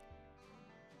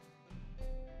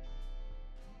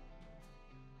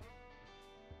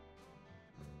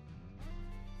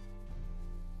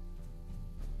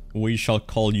 We shall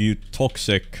call you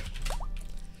Toxic.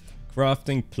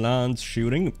 Crafting, plans,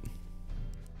 shooting.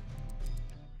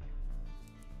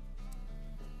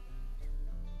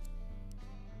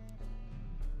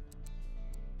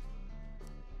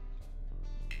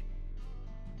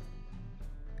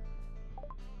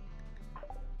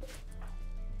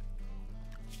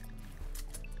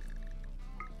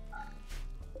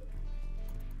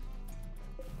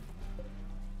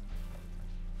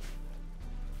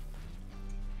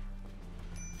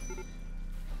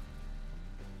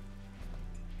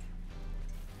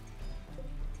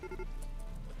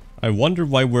 I wonder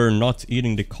why we're not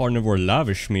eating the carnivore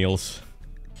lavish meals.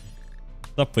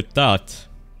 What's up with that?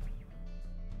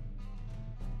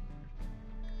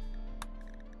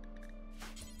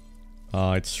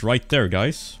 It's right there,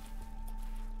 guys.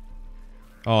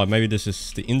 Oh, maybe this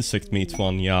is the insect meat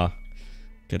one, yeah.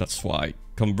 Okay, that's why.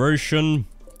 Conversion.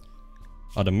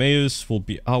 Adameus will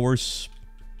be ours.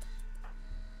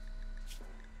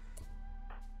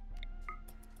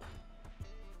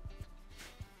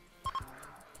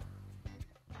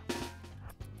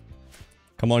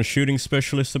 Come on, shooting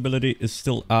specialist ability is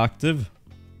still active.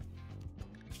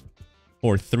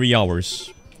 For 3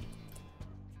 hours.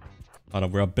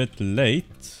 We're a bit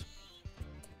late.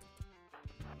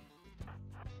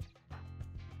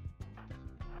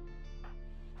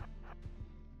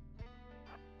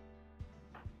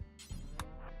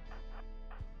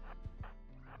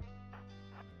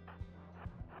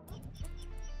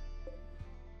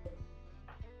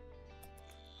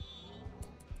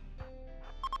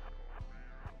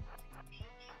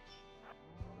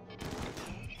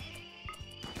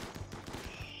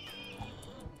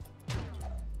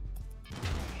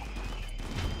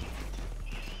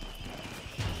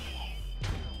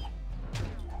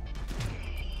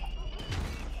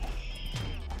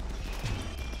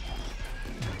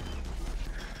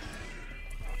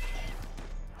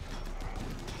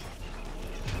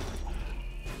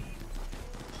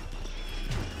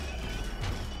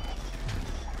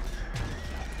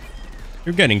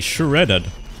 You're getting shredded.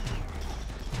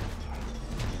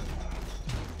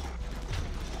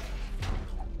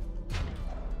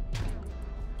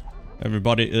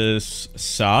 Everybody is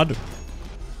sad.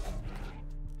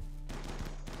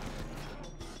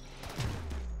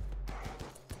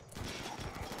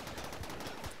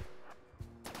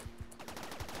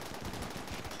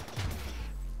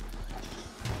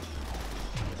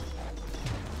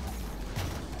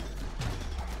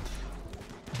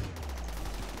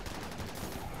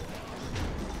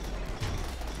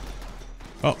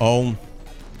 Uh-oh.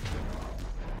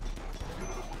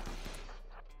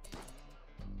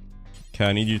 Okay,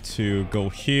 I need you to go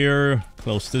here.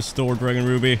 Close this door, Dragon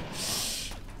Ruby.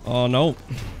 Oh, no.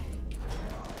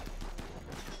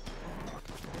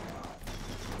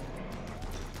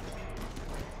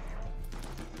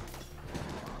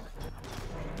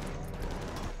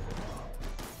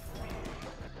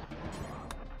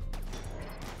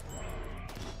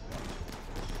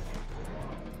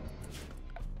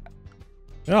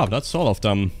 Yeah, that's all of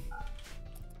them.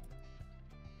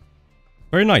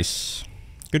 Very nice.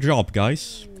 Good job,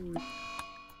 guys.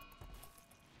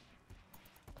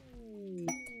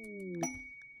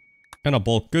 And a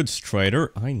bulk goods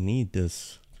trader. I need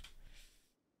this.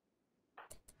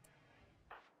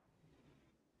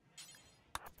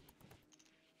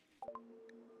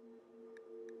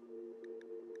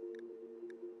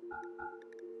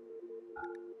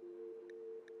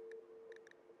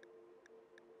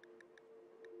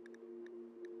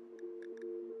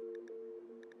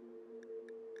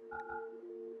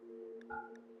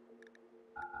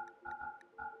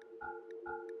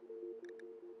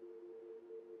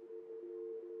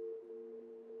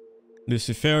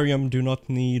 Luciferium do not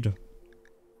need.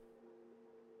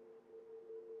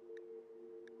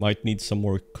 Might need some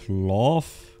more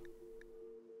cloth.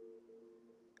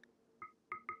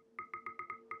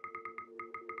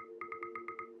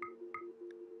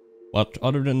 But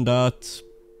other than that,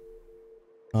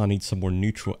 I need some more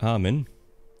neutral amine.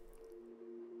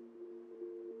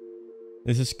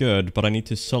 This is good, but I need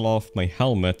to sell off my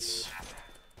helmets.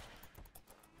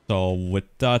 So with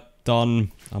that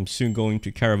done, I'm soon going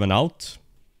to caravan out.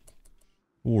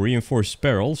 Ooh, reinforced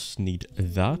barrels, need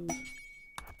that.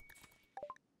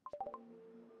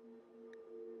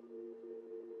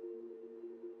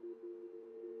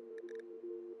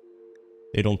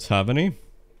 They don't have any.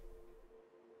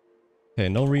 Okay,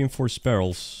 no reinforced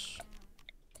barrels.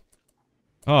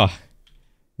 Ah,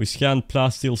 we scanned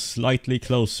plasteel slightly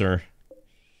closer.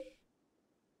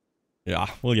 Yeah,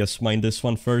 we'll just mine this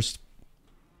one first.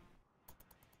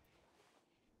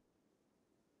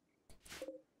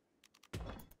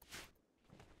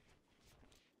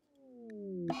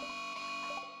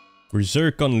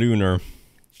 Berserk on Lunar.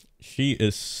 She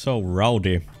is so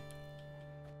rowdy.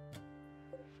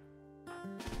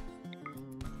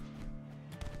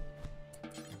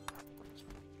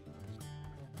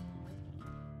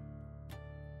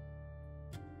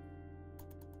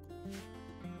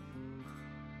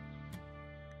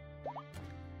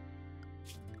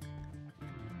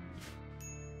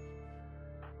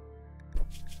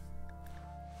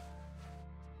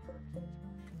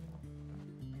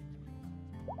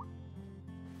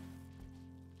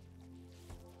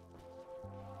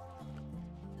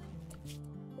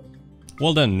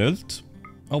 Well then, Nult.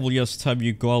 I will just have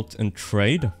you go out and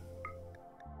trade.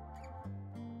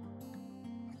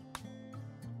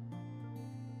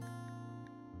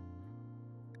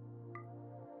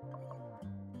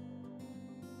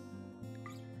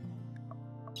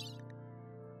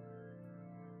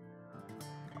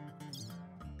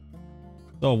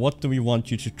 So, what do we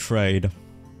want you to trade?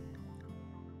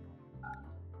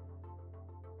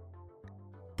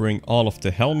 Bring all of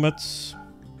the helmets.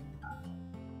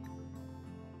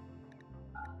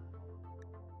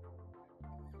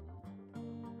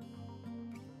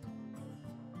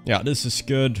 Yeah, this is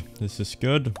good. This is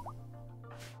good.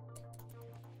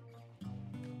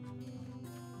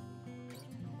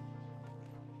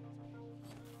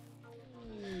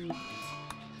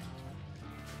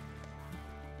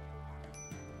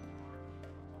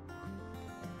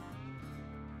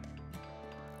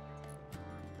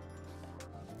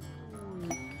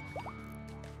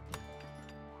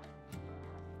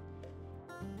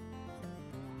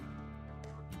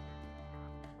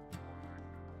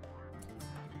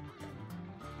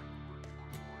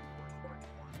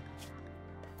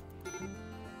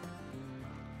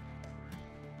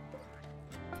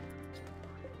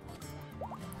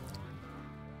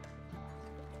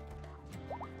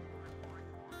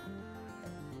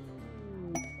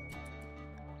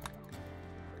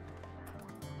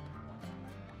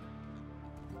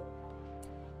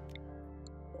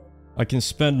 I can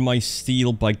spend my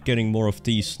steel by getting more of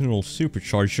these neural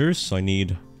superchargers. I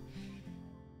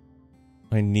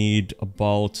need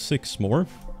about 6 more.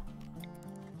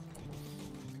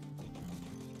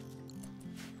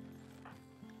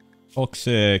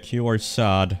 Toxic, you are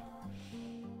sad.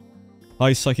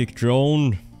 High psychic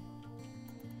drone.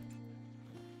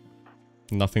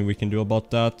 Nothing we can do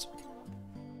about that.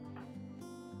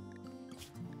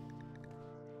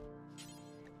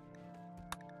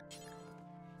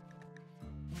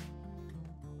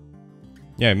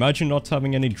 Yeah, imagine not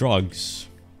having any drugs.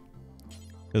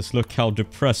 Just look how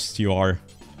depressed you are.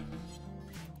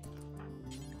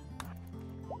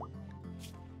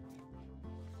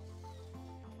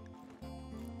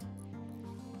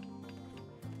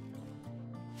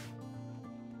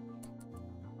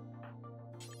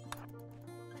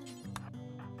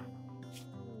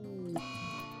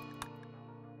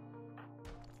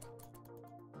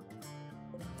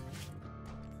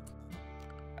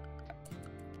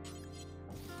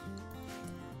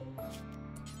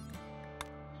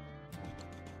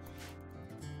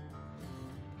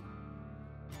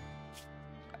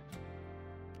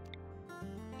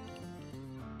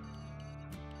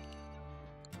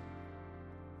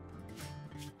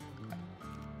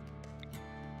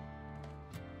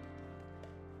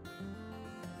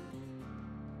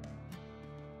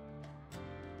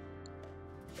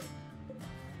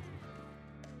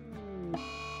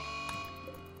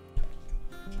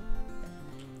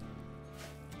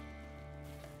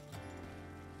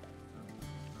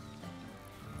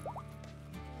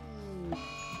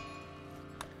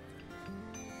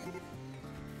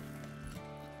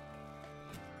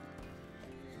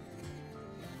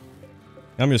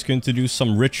 I'm just going to do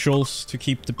some rituals to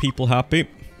keep the people happy.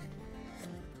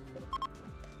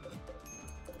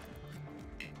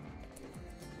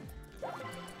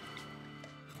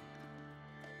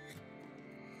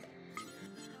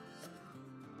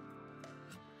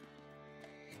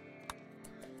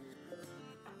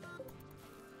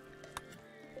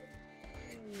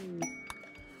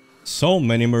 So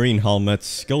many marine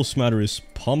helmets. Ghost Matter is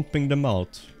pumping them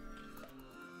out.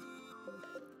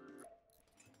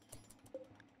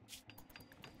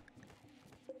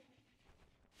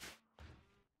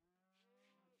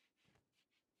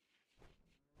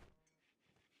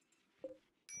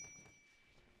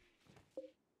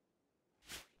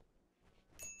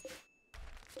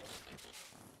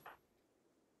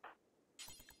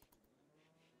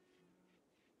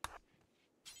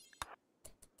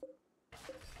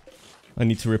 I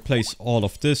need to replace all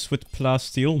of this with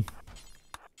plasteel.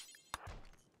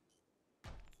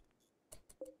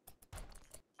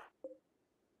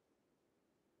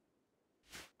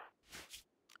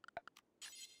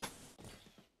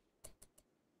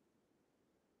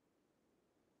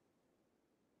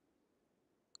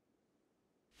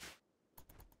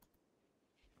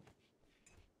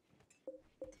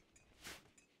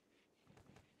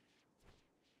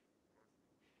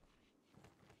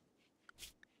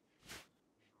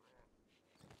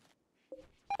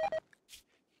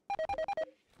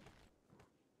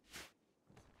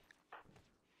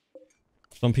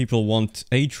 Some people want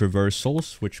age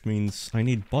reversals, which means I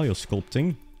need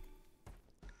biosculpting.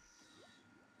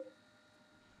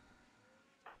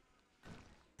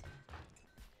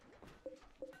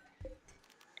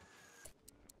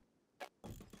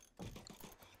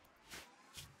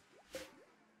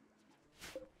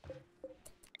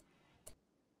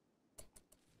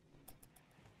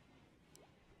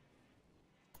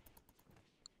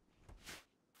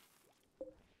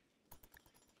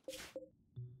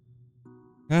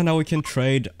 And now we can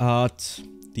trade at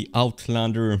the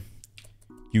Outlander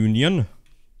Union.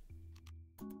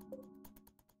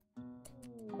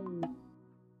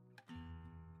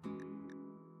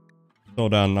 So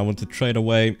then I want to trade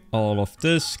away all of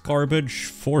this garbage.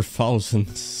 4,000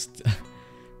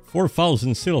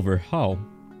 4,000 silver. How?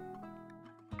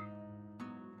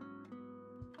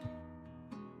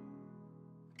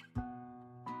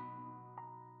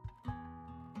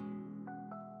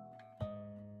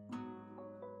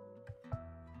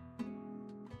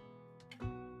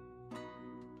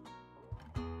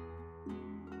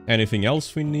 Anything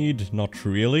else we need? Not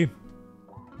really.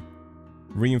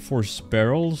 Reinforced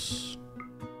barrels.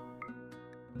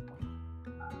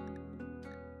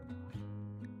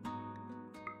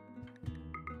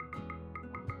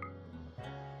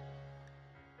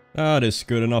 That is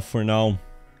good enough for now.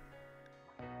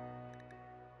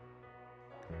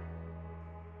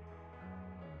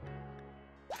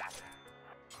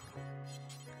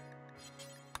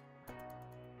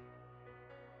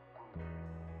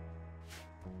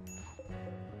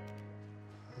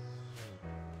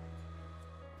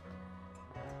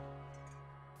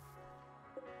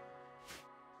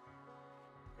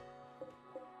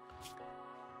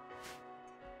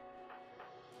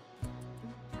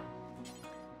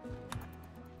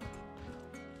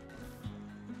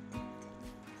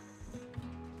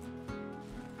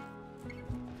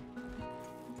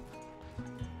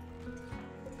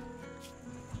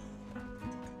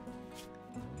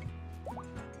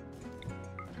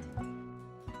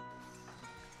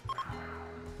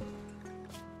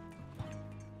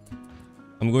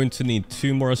 I'm going to need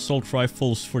 2 more assault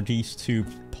rifles for these 2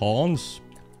 pawns.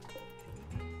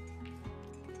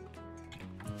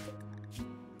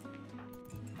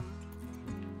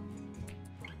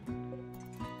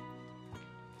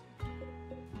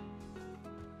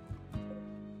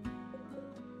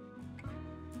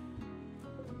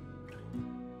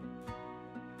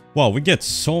 Wow, we get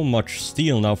so much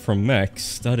steel now from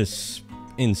mechs. That is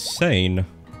insane.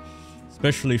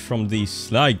 Especially from these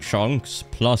slag chunks,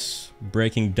 plus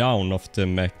breaking down of the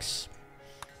mechs.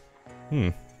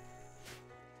 New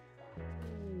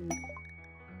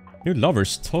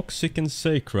lovers, toxic and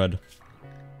sacred.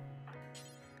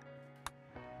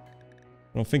 I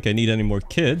don't think I need any more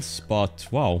kids, but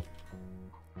wow.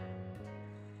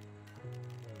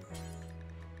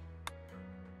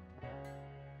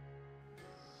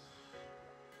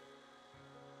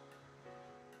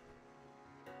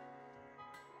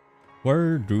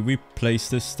 Where do we place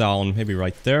this down? Maybe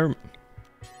right there.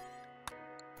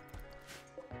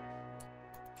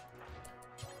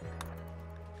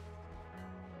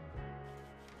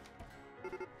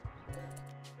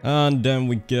 And then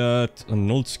we get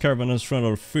an old caravan has run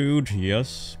out of food.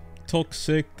 Yes.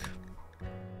 Toxic.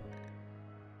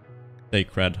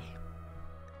 Sacred.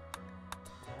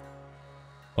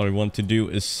 All I want to do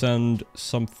is send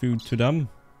some food to them.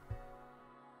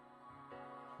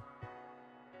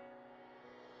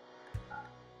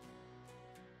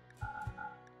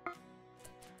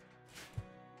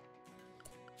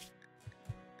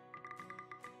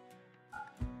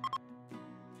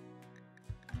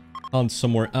 Hunt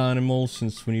some more animals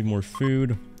since we need more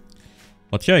food.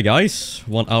 But yeah, guys,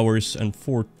 1 hour and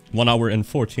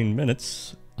 14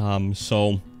 minutes.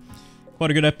 So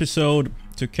quite a good episode.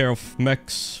 Took care of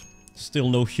mechs. Still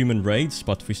no human raids,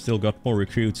 but we still got more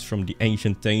recruits from the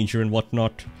ancient danger and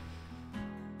whatnot.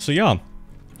 So yeah,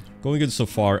 going good so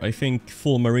far. I think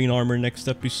full marine armor next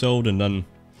episode, and then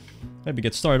maybe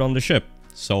get started on the ship.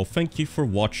 So thank you for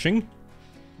watching.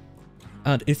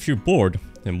 And if you're bored,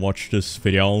 then watch this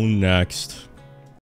video next.